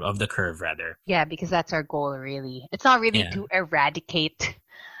the curve rather. Yeah, because that's our goal really. It's not really to eradicate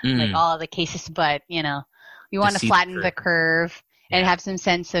like all the cases, but we want to flatten the curve and have some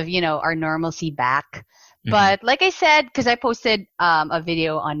sense of, our normalcy back. But like I said, because I posted a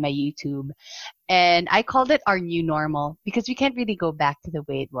video on my YouTube, and I called it our new normal because we can't really go back to the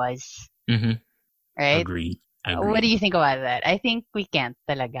way it was. Right? Agreed. What do you think about that? I think we can't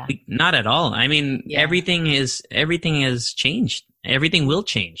talaga. Not at all. I mean, everything has changed. Everything will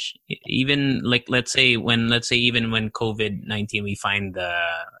change. Even like let's say even when COVID-19 we find the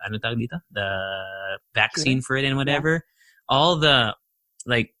vaccine for it and whatever, all the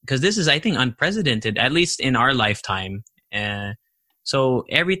because this is, I think, unprecedented, at least in our lifetime. So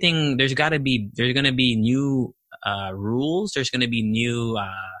everything, there's going to be new rules. There's going to be new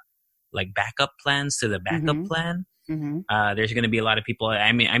backup plans to the backup plan. There's going to be a lot of people.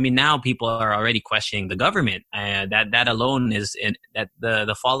 I mean, now people are already questioning the government. That alone is that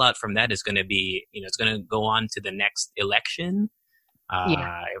the fallout from that is going to be, it's going to go on to the next election.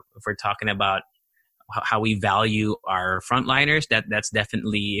 If we're talking about how we value our frontliners, that's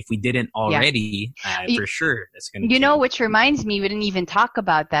definitely, if we didn't already, for sure, that's going to change. Which reminds me, we didn't even talk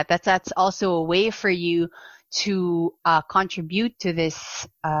about that. That's also a way for you to contribute to this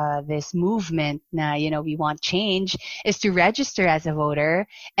movement. Now, we want change, is to register as a voter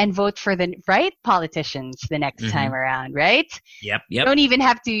and vote for the right politicians the next time around, right? Yep. You don't even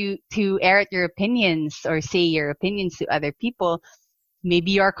have to air out your opinions or say your opinions to other people.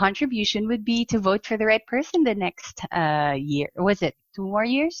 Maybe your contribution would be to vote for the right person the next year. Was it 2 more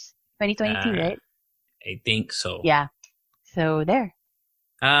years? 2022, right? I think so. Yeah. So there.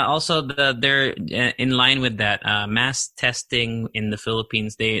 Also, they're in line with that mass testing in the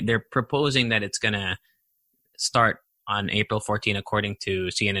Philippines. They're proposing that it's gonna start on April 14, according to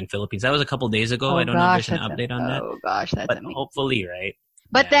CNN Philippines. That was a couple days ago. I don't know if there's an update on that. Oh gosh, that's amazing. Hopefully, right?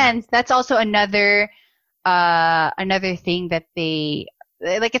 But then that's also another thing that they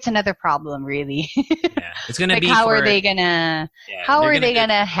it's another problem really. It's gonna be how are they gonna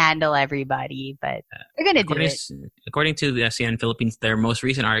handle everybody? But they're gonna do it. According to the CNN Philippines, their most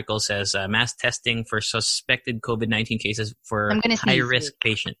recent article says mass testing for suspected COVID-19 cases for high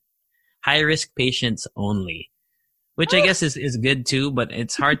risk patients only, which I guess is good too. But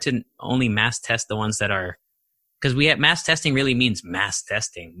it's hard to only mass test the ones that are, because we have mass testing really means mass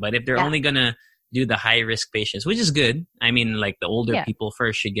testing. But if they're only gonna do the high risk patients, which is good. I mean, the older people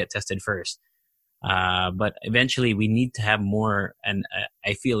first should get tested first. But eventually we need to have more. And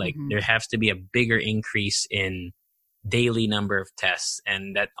I feel like there has to be a bigger increase in daily number of tests.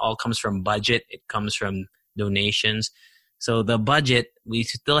 And that all comes from budget. It comes from donations. So the budget, we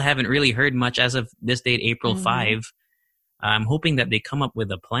still haven't really heard much as of this date, April 5. I'm hoping that they come up with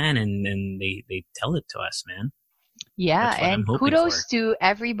a plan and they tell it to us, man. Yeah, and kudos to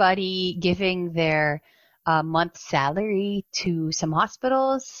everybody giving their month salary to some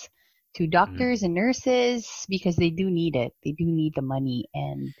hospitals, to doctors and nurses, because they do need it. They do need the money,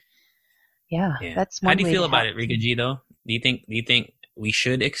 and that's one way. How do you feel about it, Rica G, though? Do you think we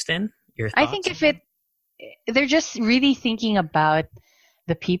should extend? Your thoughts? I think they're just really thinking about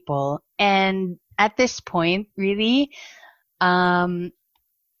the people, and at this point, really,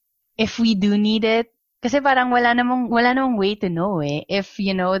 if we do need it. Kasi parang wala namang way to know eh. If,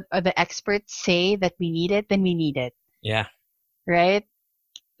 the experts say that we need it, then we need it. Yeah. Right?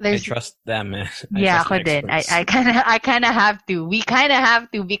 I trust them. Ako din. I kind of have to. We kind of have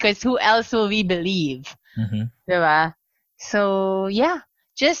to, because who else will we believe? Diba? So,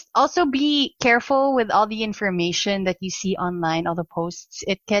 just also be careful with all the information that you see online, all the posts.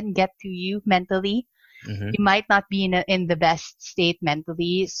 It can get to you mentally. You might not be in the best state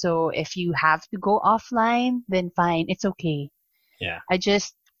mentally, so if you have to go offline, then fine, it's okay. Yeah. I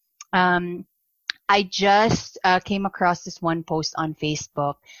just came across this one post on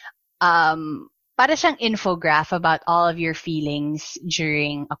Facebook. Parang para siyang infograph about all of your feelings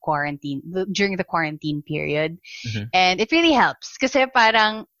during the quarantine period. Mm-hmm. And it really helps kasi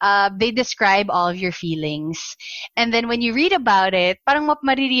parang they describe all of your feelings. And then when you read about it, parang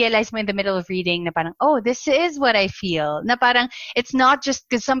marirealize mo in the middle of reading na parang, oh, this is what I feel. Na parang it's not just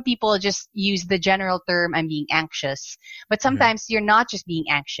because some people just use the general term, I'm being anxious. But sometimes you're not just being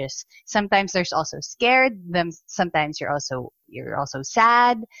anxious. Sometimes there's also scared. Sometimes you're also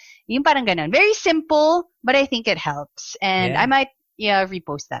sad. Yung parang ganun. Very simple, but I think it helps. And I might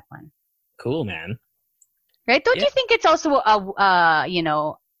repost that one. Cool, man. Right? Don't you think it's also a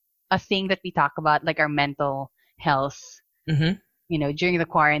thing that we talk about, like our mental health, during the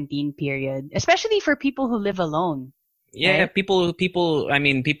quarantine period, especially for people who live alone. Yeah, right? people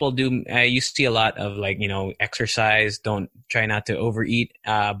do, you see a lot of exercise, don't try not to overeat,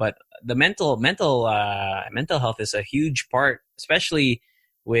 but the mental health is a huge part, especially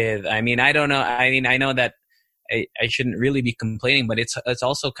with, I know that I shouldn't really be complaining, but it's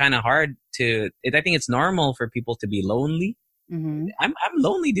also kind of hard I think it's normal for people to be lonely. Mm-hmm. I'm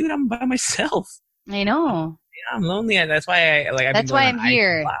lonely, dude. I'm by myself. I know. Yeah, I'm lonely. That's why that's why I'm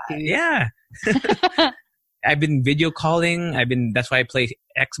here. Yeah. I've been video calling. That's why I play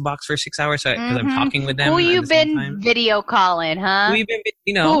Xbox for 6 hours because I'm talking with them. Who you been video calling, huh? Who you been,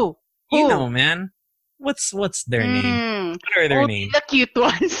 Who? You know, man. What's their name? What are their names? The cute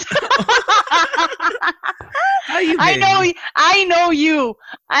ones. How you been? I know you. I know you.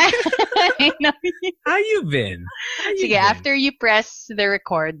 How you been? Okay, after you press the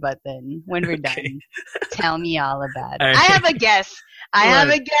record button, when we're done, tell me all about it. Right. I have a guess.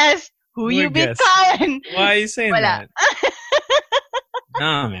 Who you been calling? Why are you saying that?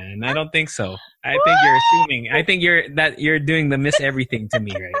 No, man. I don't think so. I think you're assuming. I think you're doing the miss everything to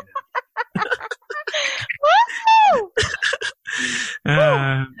me right now.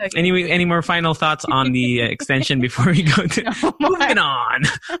 Any more final thoughts on the extension before we go to moving on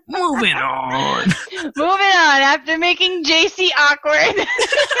after making JC awkward?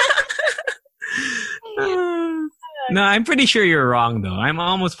 No, I'm pretty sure you're wrong though. I'm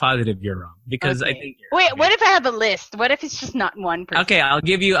almost positive you're wrong because I think wait, what if I have a list? What if it's just not one person? Okay, I'll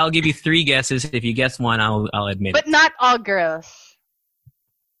give you 3 guesses. If you guess one, I'll admit but not all girls.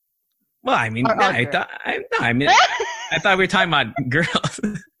 Well, I thought we were talking about girls.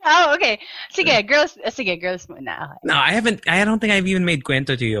 Oh, okay. Sige, girls muna. No, I haven't. I don't think I've even made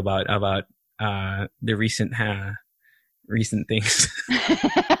cuento to you about the recent things.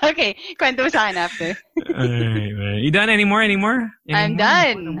 Okay, kwento sa akin after. All right, man. You done anymore? I'm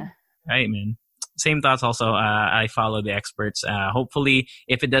done. All right, man. Same thoughts also. I follow the experts. Hopefully,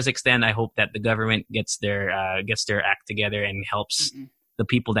 if it does extend, I hope that the government gets their act together and helps the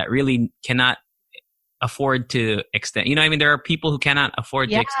people that really cannot afford to extend. There are people who cannot afford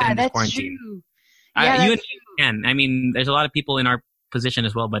to extend the quarantine. True. You and me can. There's a lot of people in our position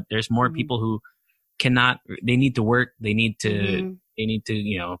as well, but there's more people who cannot. They need to work. They need to. They need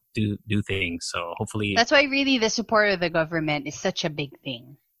to, do things. So hopefully, that's why really the support of the government is such a big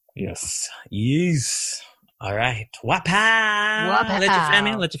thing. Yes. All right. Wapa.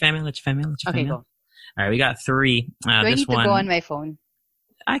 Let your family. Okay, go. All right, we got 3. Do I need to go on my phone?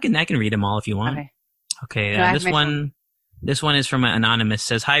 I can read them all if you want. Okay. This one is from an anonymous.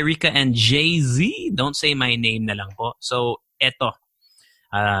 Says, "Hi Rika and Jay-Z. Don't say my name na lang po. So eto,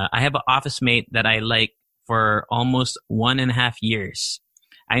 I have an office mate that I like for almost 1.5 years.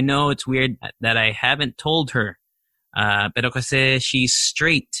 I know it's weird that I haven't told her, pero kasi she's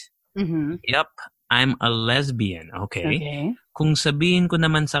straight. Mm-hmm. Yep, I'm a lesbian. Okay. Kung sabihin ko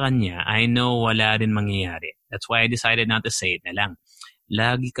naman sa kanya, I know wala rin mangyayari. That's why I decided not to say it na lang.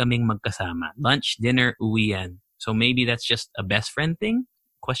 Lagi kaming magkasama. Lunch, dinner, uwian. So maybe that's just a best friend thing? ?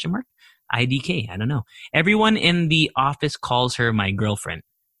 IDK, I don't know. Everyone in the office calls her my girlfriend.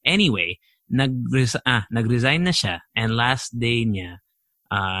 Anyway, nag-resign na siya, and last day niya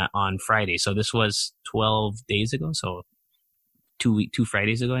on Friday. So this was 12 days ago. So 2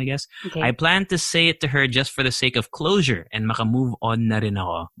 Fridays ago, I guess. Okay. I planned to say it to her just for the sake of closure and maka-move on na rin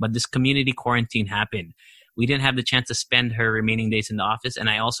ako. But this community quarantine happened. We didn't have the chance to spend her remaining days in the office, and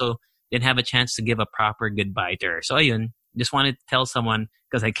I also didn't have a chance to give a proper goodbye to her. So ayun, just wanted to tell someone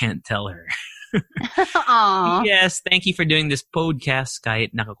because I can't tell her. Yes, thank you for doing this podcast,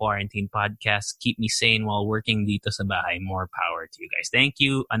 kahit naka-quarantine podcast. Keep me sane while working dito sa bahay. More power to you guys. Thank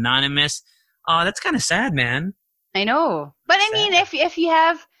you, Anonymous. Oh, that's kind of sad, man. I know. But I mean, if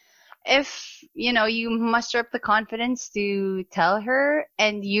you muster up the confidence to tell her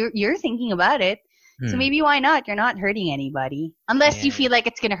and you're thinking about it, so maybe why not? You're not hurting anybody. Unless you feel like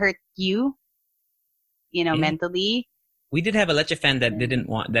it's going to hurt you, mentally. We did have a Leche fan that didn't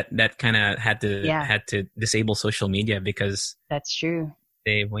want that kind of had to disable social media because that's true.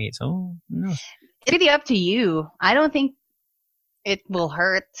 They wait. So no, it's really up to you. I don't think it will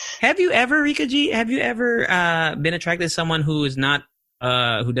hurt. Have you ever, Rika G? Have you ever been attracted to someone who is not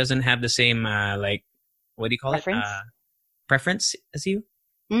who doesn't have the same like what do you call preference? Preference as you?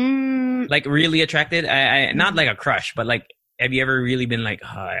 Like really attracted? I not like a crush, but like have you ever really been like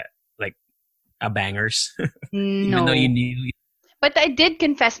a bangers? No. Even though you knew. But I did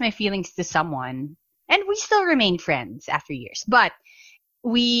confess my feelings to someone, and we still remain friends after years. But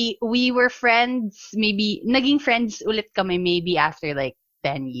we were friends, maybe naging friends ulit kami maybe after like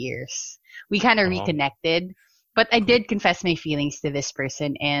 10 years. We kind of reconnected. But I did confess my feelings to this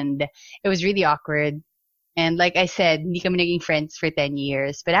person, and it was really awkward. And like I said, hindi kami naging friends for 10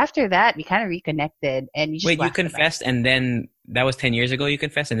 years. But after that, we kind of reconnected. And we just Wait, you confessed and then that was 10 years ago you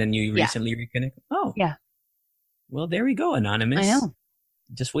confessed and then you recently reconnected? Oh. Yeah. Well, there we go, Anonymous. I know.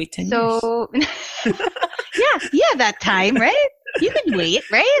 Just wait 10 years. So, yeah, that time, right? You can wait,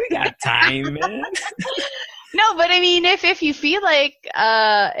 right? We got time, man. No, but I mean, if you feel like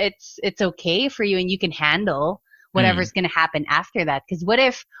it's okay for you and you can handle whatever's going to happen after that. Because what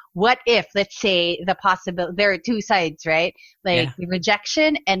if, let's say, the possibility, there are two sides, right? Like the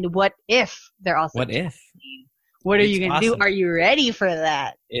rejection and what if they're also. What if? What are you going to do? Are you ready for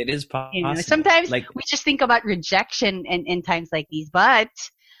that? It is possible. You know, sometimes we just think about rejection in times like these, but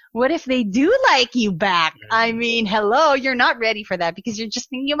what if they do like you back? I mean, hello, you're not ready for that because you're just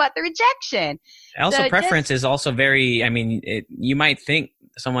thinking about the rejection. Also, preference is also very, I mean, you might think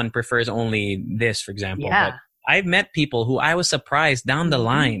someone prefers only this, for example, but I've met people who I was surprised down the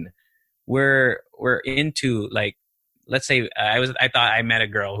line were into, like, let's say I thought I met a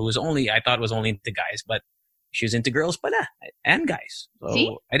girl who I thought was only into guys, but she was into girls, but and guys. So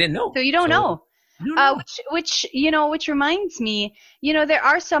see? I didn't know. So you don't know. Which reminds me, there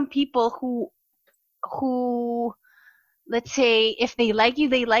are some people who, let's say, if they like you,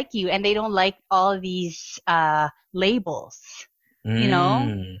 and they don't like all these labels.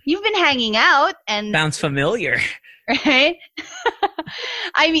 You've been hanging out and sounds familiar, right?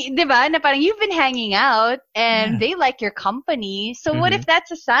 I mean, diba? Na parang you've been hanging out and they like your company. So what if that's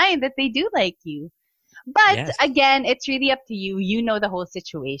a sign that they do like you? But again, it's really up to you. You know the whole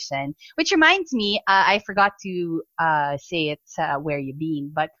situation. Which reminds me, I forgot to say it's Where You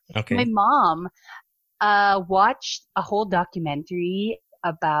Been, but my mom watched a whole documentary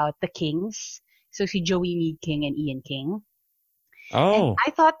about the Kings. So si Joey Mead King and Ian King. Oh. And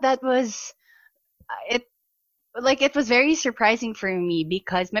I thought that was it was very surprising for me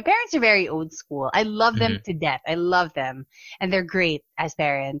because my parents are very old school. I love them to death. I love them, and they're great as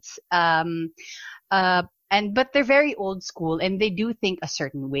parents. But they're very old school and they do think a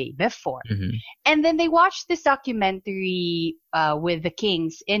certain way before. And then they watched this documentary with the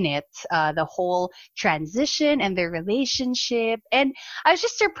Kings in it, the whole transition and their relationship. And I was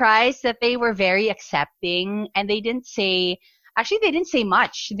just surprised that they were very accepting and they didn't say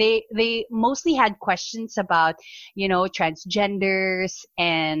much. They mostly had questions about, transgenders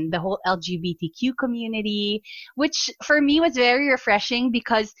and the whole LGBTQ community, which for me was very refreshing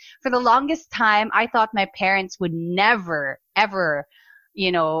because for the longest time I thought my parents would never, ever,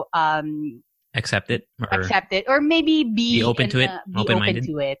 accept it or maybe be open to it, open-minded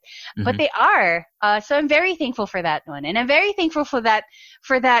to it. But they are. So I'm very thankful for that one. And I'm very thankful for that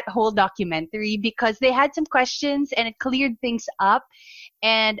whole documentary because they had some questions and it cleared things up.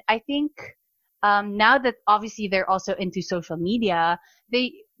 And I think now that obviously they're also into social media,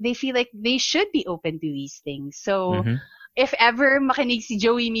 they feel like they should be open to these things. So if ever makinig si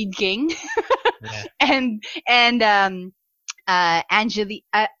Joey Mead King and I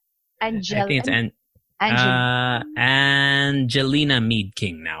think it's Angelina Mead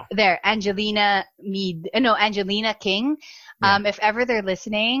King now. There, Angelina King. If ever they're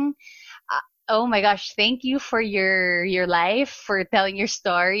listening, oh my gosh, thank you for your life, for telling your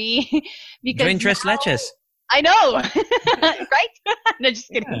story. Because Join Tres Leches. I know, right? No, just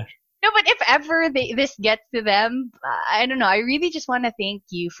kidding. Yeah. No, but if ever this gets to them, I don't know. I really just want to thank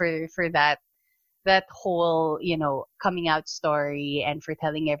you for that whole, coming out story and for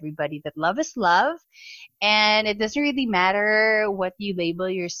telling everybody that love is love. And it doesn't really matter what you label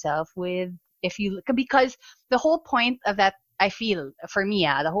yourself with because the whole point of that, I feel, for me,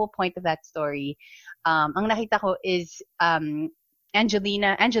 the whole point of that story, ang nakita ko is,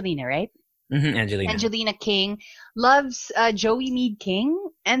 Angelina, right? Angelina King loves, Joey Mead King,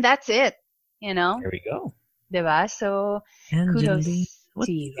 and that's it, There we go. Diba? So, kudos. What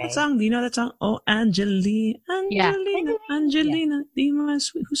song? Do you know that song? Oh, Angelina, Angelina, Yeah. Di my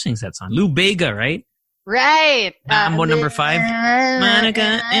sweet. Who sings that song? Lou Bega, right? Right. Mambo number 5.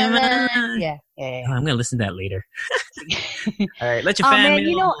 Monica. Yeah. Oh, I'm gonna listen to that later. All right, let your Oh fan.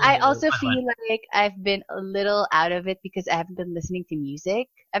 man, I also feel like I've been a little out of it because I haven't been listening to music.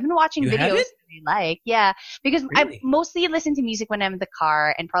 I've been watching videos that I like. Yeah, because Really? I mostly listen to music when I'm in the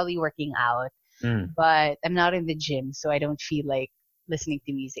car and probably working out. But I'm not in the gym, so I don't feel like listening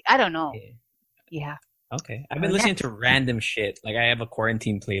to music. I don't know. Yeah. Okay. I've been listening to random shit. Like I have a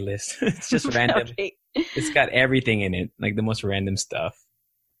quarantine playlist. It's just random. Okay. It's got everything in it, like the most random stuff.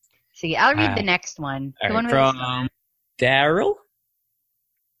 See, I'll read the next one. All right, from Daryl.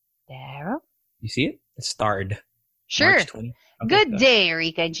 Daryl? You see it? It's starred. Sure. March 20. Okay, Good day,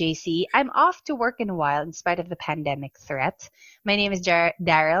 Rika and JC. I'm off to work in a while in spite of the pandemic threat. My name is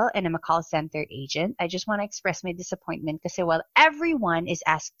Daryl, and I'm a call center agent. I just want to express my disappointment kasi while everyone is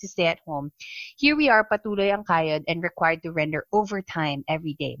asked to stay at home, here we are patuloy ang kayod and required to render overtime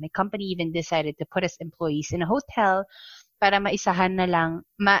every day. My company even decided to put us employees in a hotel para maisahan na lang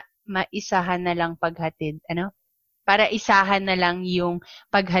paghatid, para isahan na lang yung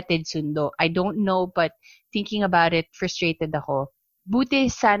paghatid sundo. I don't know, but thinking about it, frustrated ako. Buti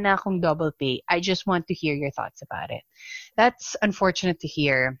sana kung double pay. I just want to hear your thoughts about it. That's unfortunate to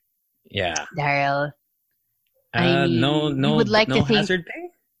hear. Yeah. Daryl. No would like to think, hazard pay?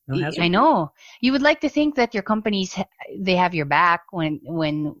 No hazard I know. You would like to think that your companies, they have your back when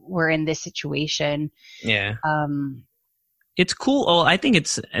we're in this situation. Yeah. It's cool. Oh, I think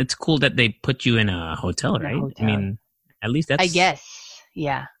it's cool that they put you in a hotel, right? I mean, at least that's... I guess,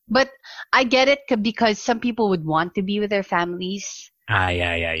 yeah. But I get it because some people would want to be with their families.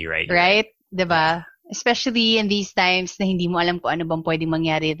 Yeah, you're right. Right? Diba? Yeah. Especially in these times na hindi mo alam kung ano bang pwedeng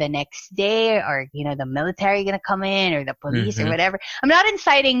mangyari the next day or, the military gonna come in or the police or whatever. I'm not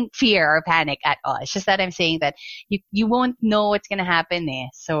inciting fear or panic at all. It's just that I'm saying that you won't know what's gonna happen eh.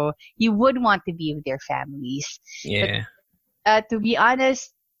 So you would want to be with your families. Yeah. But, to be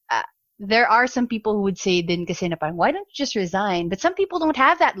honest, there are some people who would say din kasi na parang, why don't you just resign? But some people don't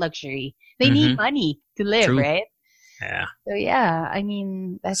have that luxury. They need money to live, True. right? Yeah. So yeah, I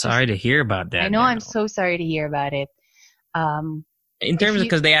mean, that's sorry to hear about that. I know, I'm so sorry to hear about it. In terms of,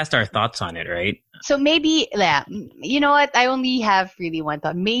 because they asked our thoughts on it, right? So maybe, yeah, you know what? I only have really one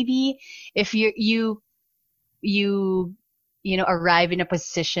thought. Maybe if you arrive in a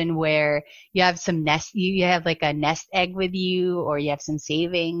position where you have you have like a nest egg with you, or you have some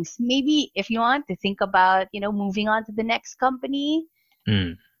savings. Maybe if you want to think about, moving on to the next company,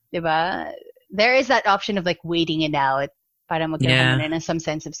 diba? There is that option of like waiting it out para magkaroon ng some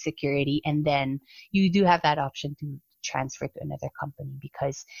sense of security, and then you do have that option to transfer to another company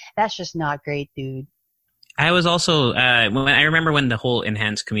because that's just not great, dude. I was also I remember when the whole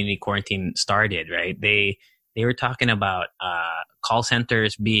enhanced community quarantine started, right? They were talking about call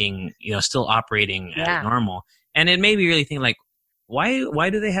centers being, still operating as normal, and it made me really think like, why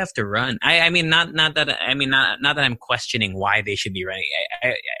do they have to run? I mean, not that I'm questioning why they should be running.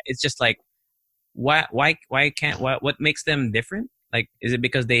 It's just like, why can't what makes them different? Like, is it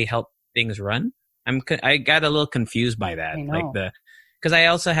because they help things run? I got a little confused by that. Because I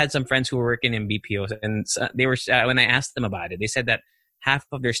also had some friends who were working in BPOs, and they were when I asked them about it, they said that half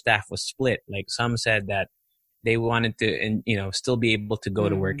of their staff was split. Like some said that they wanted to, still be able to go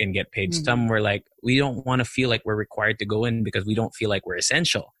to work and get paid. Some were like, we don't want to feel like we're required to go in because we don't feel like we're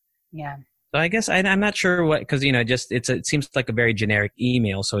essential. Yeah. So I guess I'm not sure what, because it seems like a very generic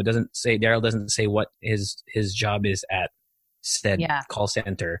email. So it doesn't say, Daryl doesn't say what his job is at said call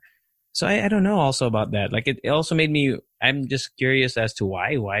center. So I don't know also about that. Like it also made me, I'm just curious as to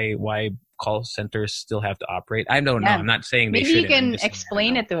why call centers still have to operate. I don't know. I'm not saying they shouldn't. Maybe you can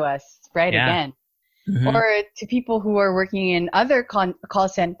explain it to us again. Or to people who are working in other call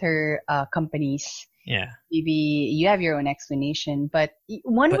center companies. Yeah. Maybe you have your own explanation, but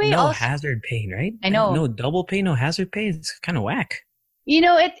way no hazard pay, right? I know. No double pay, no hazard pay. It's kind of whack.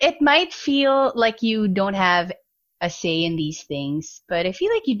 It might feel like you don't have a say in these things, but I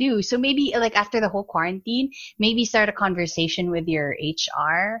feel like you do. So maybe like after the whole quarantine, maybe start a conversation with your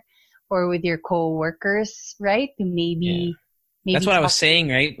HR or with your co-workers, right? To maybe that's what I was saying,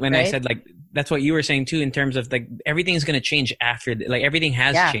 right? When I said like, that's what you were saying too, in terms of like, everything's going to change after, like everything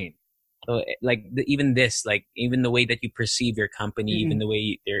has changed. So like even the way that you perceive your company, even the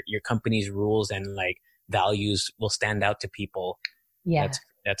way your company's rules and like values will stand out to people. Yeah.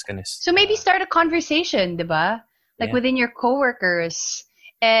 That's going to. So maybe start a conversation, diba? Like within your coworkers,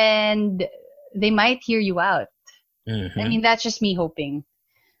 and they might hear you out. I mean, that's just me hoping.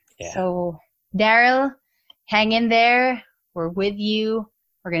 Yeah. So Daryl, hang in there. We're with you.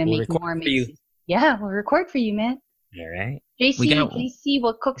 We're going to make more mixes. Yeah, we'll record for you, man. All right. JC, please see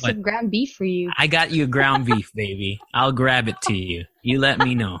what cooks some ground beef for you. I got you ground beef, baby. I'll grab it to you. You let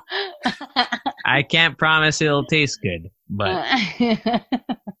me know. I can't promise it'll taste good, but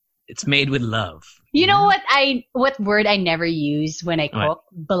it's made with love. You know what word I never use when I cook? What?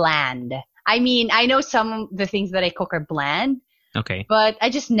 Bland. I mean, I know some of the things that I cook are bland. Okay. But I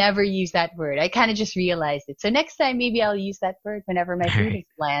just never use that word. I kind of just realized it. So next time, maybe I'll use that word whenever my food is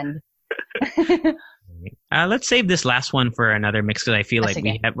bland. Let's save this last one for another mix because I feel like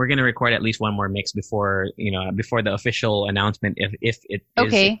we're going to record at least one more mix before the official announcement if it is it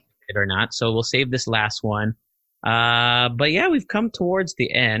or not. So we'll save this last one. But yeah, we've come towards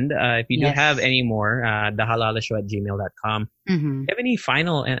the end. If you do have any more, thehalalshow@gmail.com. Mm-hmm. Do you have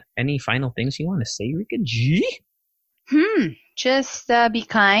any final things you want to say, Rika G? Just be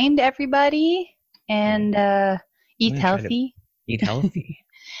kind, everybody, and eat healthy. Eat healthy.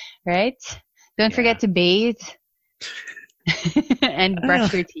 Right? Don't forget to bathe and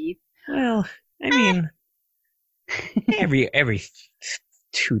brush your teeth. Well, I mean, every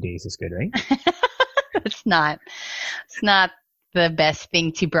 2 days is good, right? It's not the best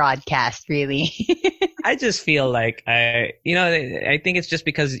thing to broadcast, really. I just feel like I think it's just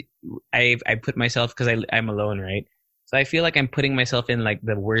because I put myself, because I'm alone, right? So I feel like I'm putting myself in like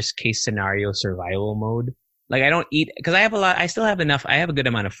the worst case scenario survival mode. Like I don't eat because I still have enough. I have a good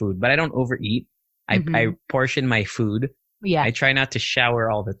amount of food, but I don't overeat. I portion my food. Yeah. I try not to shower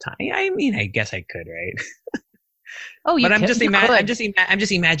all the time. I mean, I guess I could, right? Oh, you but could. I'm just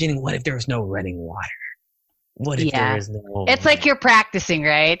imagining, what if there was no running water? What if there was no? It's like you're practicing,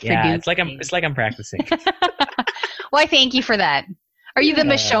 right? Yeah, it's like I'm practicing. Well, I thank you for that. Are you the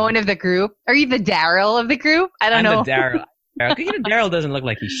Michonne of the group? Are you the Daryl of the group? I don't know. I'm the Daryl. Daryl doesn't look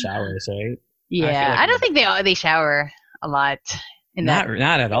like he showers, right? Yeah, I don't think they shower a lot. Not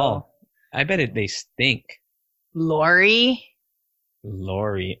at all. I bet they stink. Lori,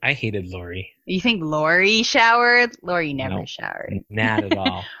 I hated Lori. You think Lori showered? Lori never showered. Not at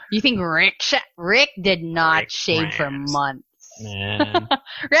all. You think Rick did not shave for months? Man.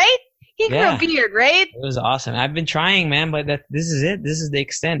 Right? He grew a beard, right? It was awesome. I've been trying, man, but this is it. This is the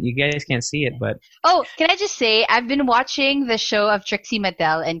extent. You guys can't see it, but... Oh, can I just say, I've been watching the show of Trixie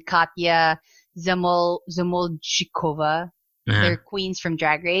Mattel and Katya Zamoljikova. They're queens from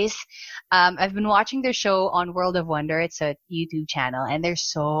Drag Race. I've been watching their show on World of Wonder. It's a YouTube channel, and they're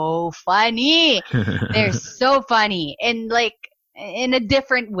so funny. They're so funny. And like, in a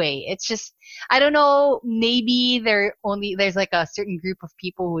different way. It's just, I don't know, maybe there's like a certain group of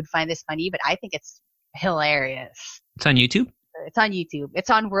people who would find this funny, but I think it's hilarious. It's on YouTube? It's on YouTube. It's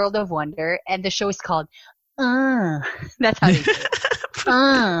on World of Wonder, and the show is called That's how they say it.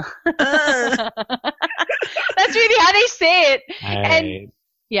 That's really how they say it. And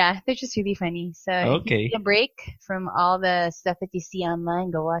yeah, they're just really funny. So if you need a break from all the stuff that you see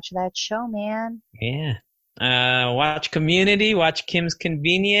online, go watch that show, man. Yeah. Watch Community, watch Kim's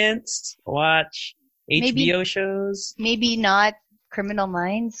Convenience, watch HBO shows. Maybe not Criminal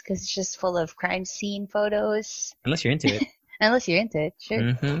Minds, because it's just full of crime scene photos. Unless you're into it. Unless you're into it, sure.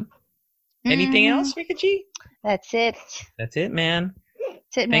 Mm-hmm. Anything else, Rika G? That's it. That's it, man.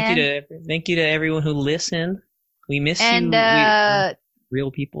 That's it, man. Thank you to everyone who listened. We miss you. And real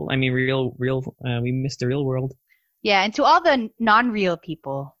people. I mean, real. We miss the real world. Yeah, and to all the non-real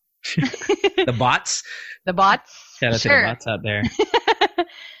people. The bots. The bots. Shout out to the bots out there.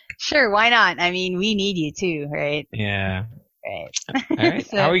 Sure, why not? I mean, we need you too, right? Yeah. Right. All right.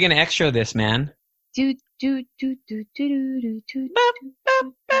 So, how are we gonna extra this, man?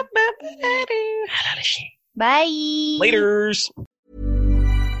 Bye. Laters.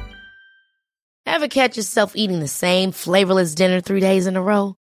 Ever catch yourself eating the same flavorless dinner 3 days in a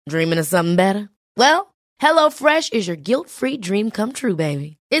row? Dreaming of something better? Well, HelloFresh is your guilt-free dream come true,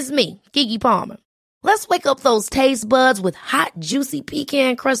 baby. It's me, Keke Palmer. Let's wake up those taste buds with hot, juicy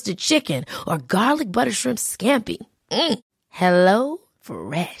pecan-crusted chicken or garlic butter shrimp scampi. Hello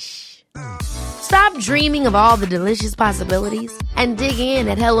Fresh. Stop dreaming of all the delicious possibilities and dig in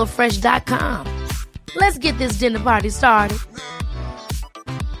at HelloFresh.com. Let's get this dinner party started.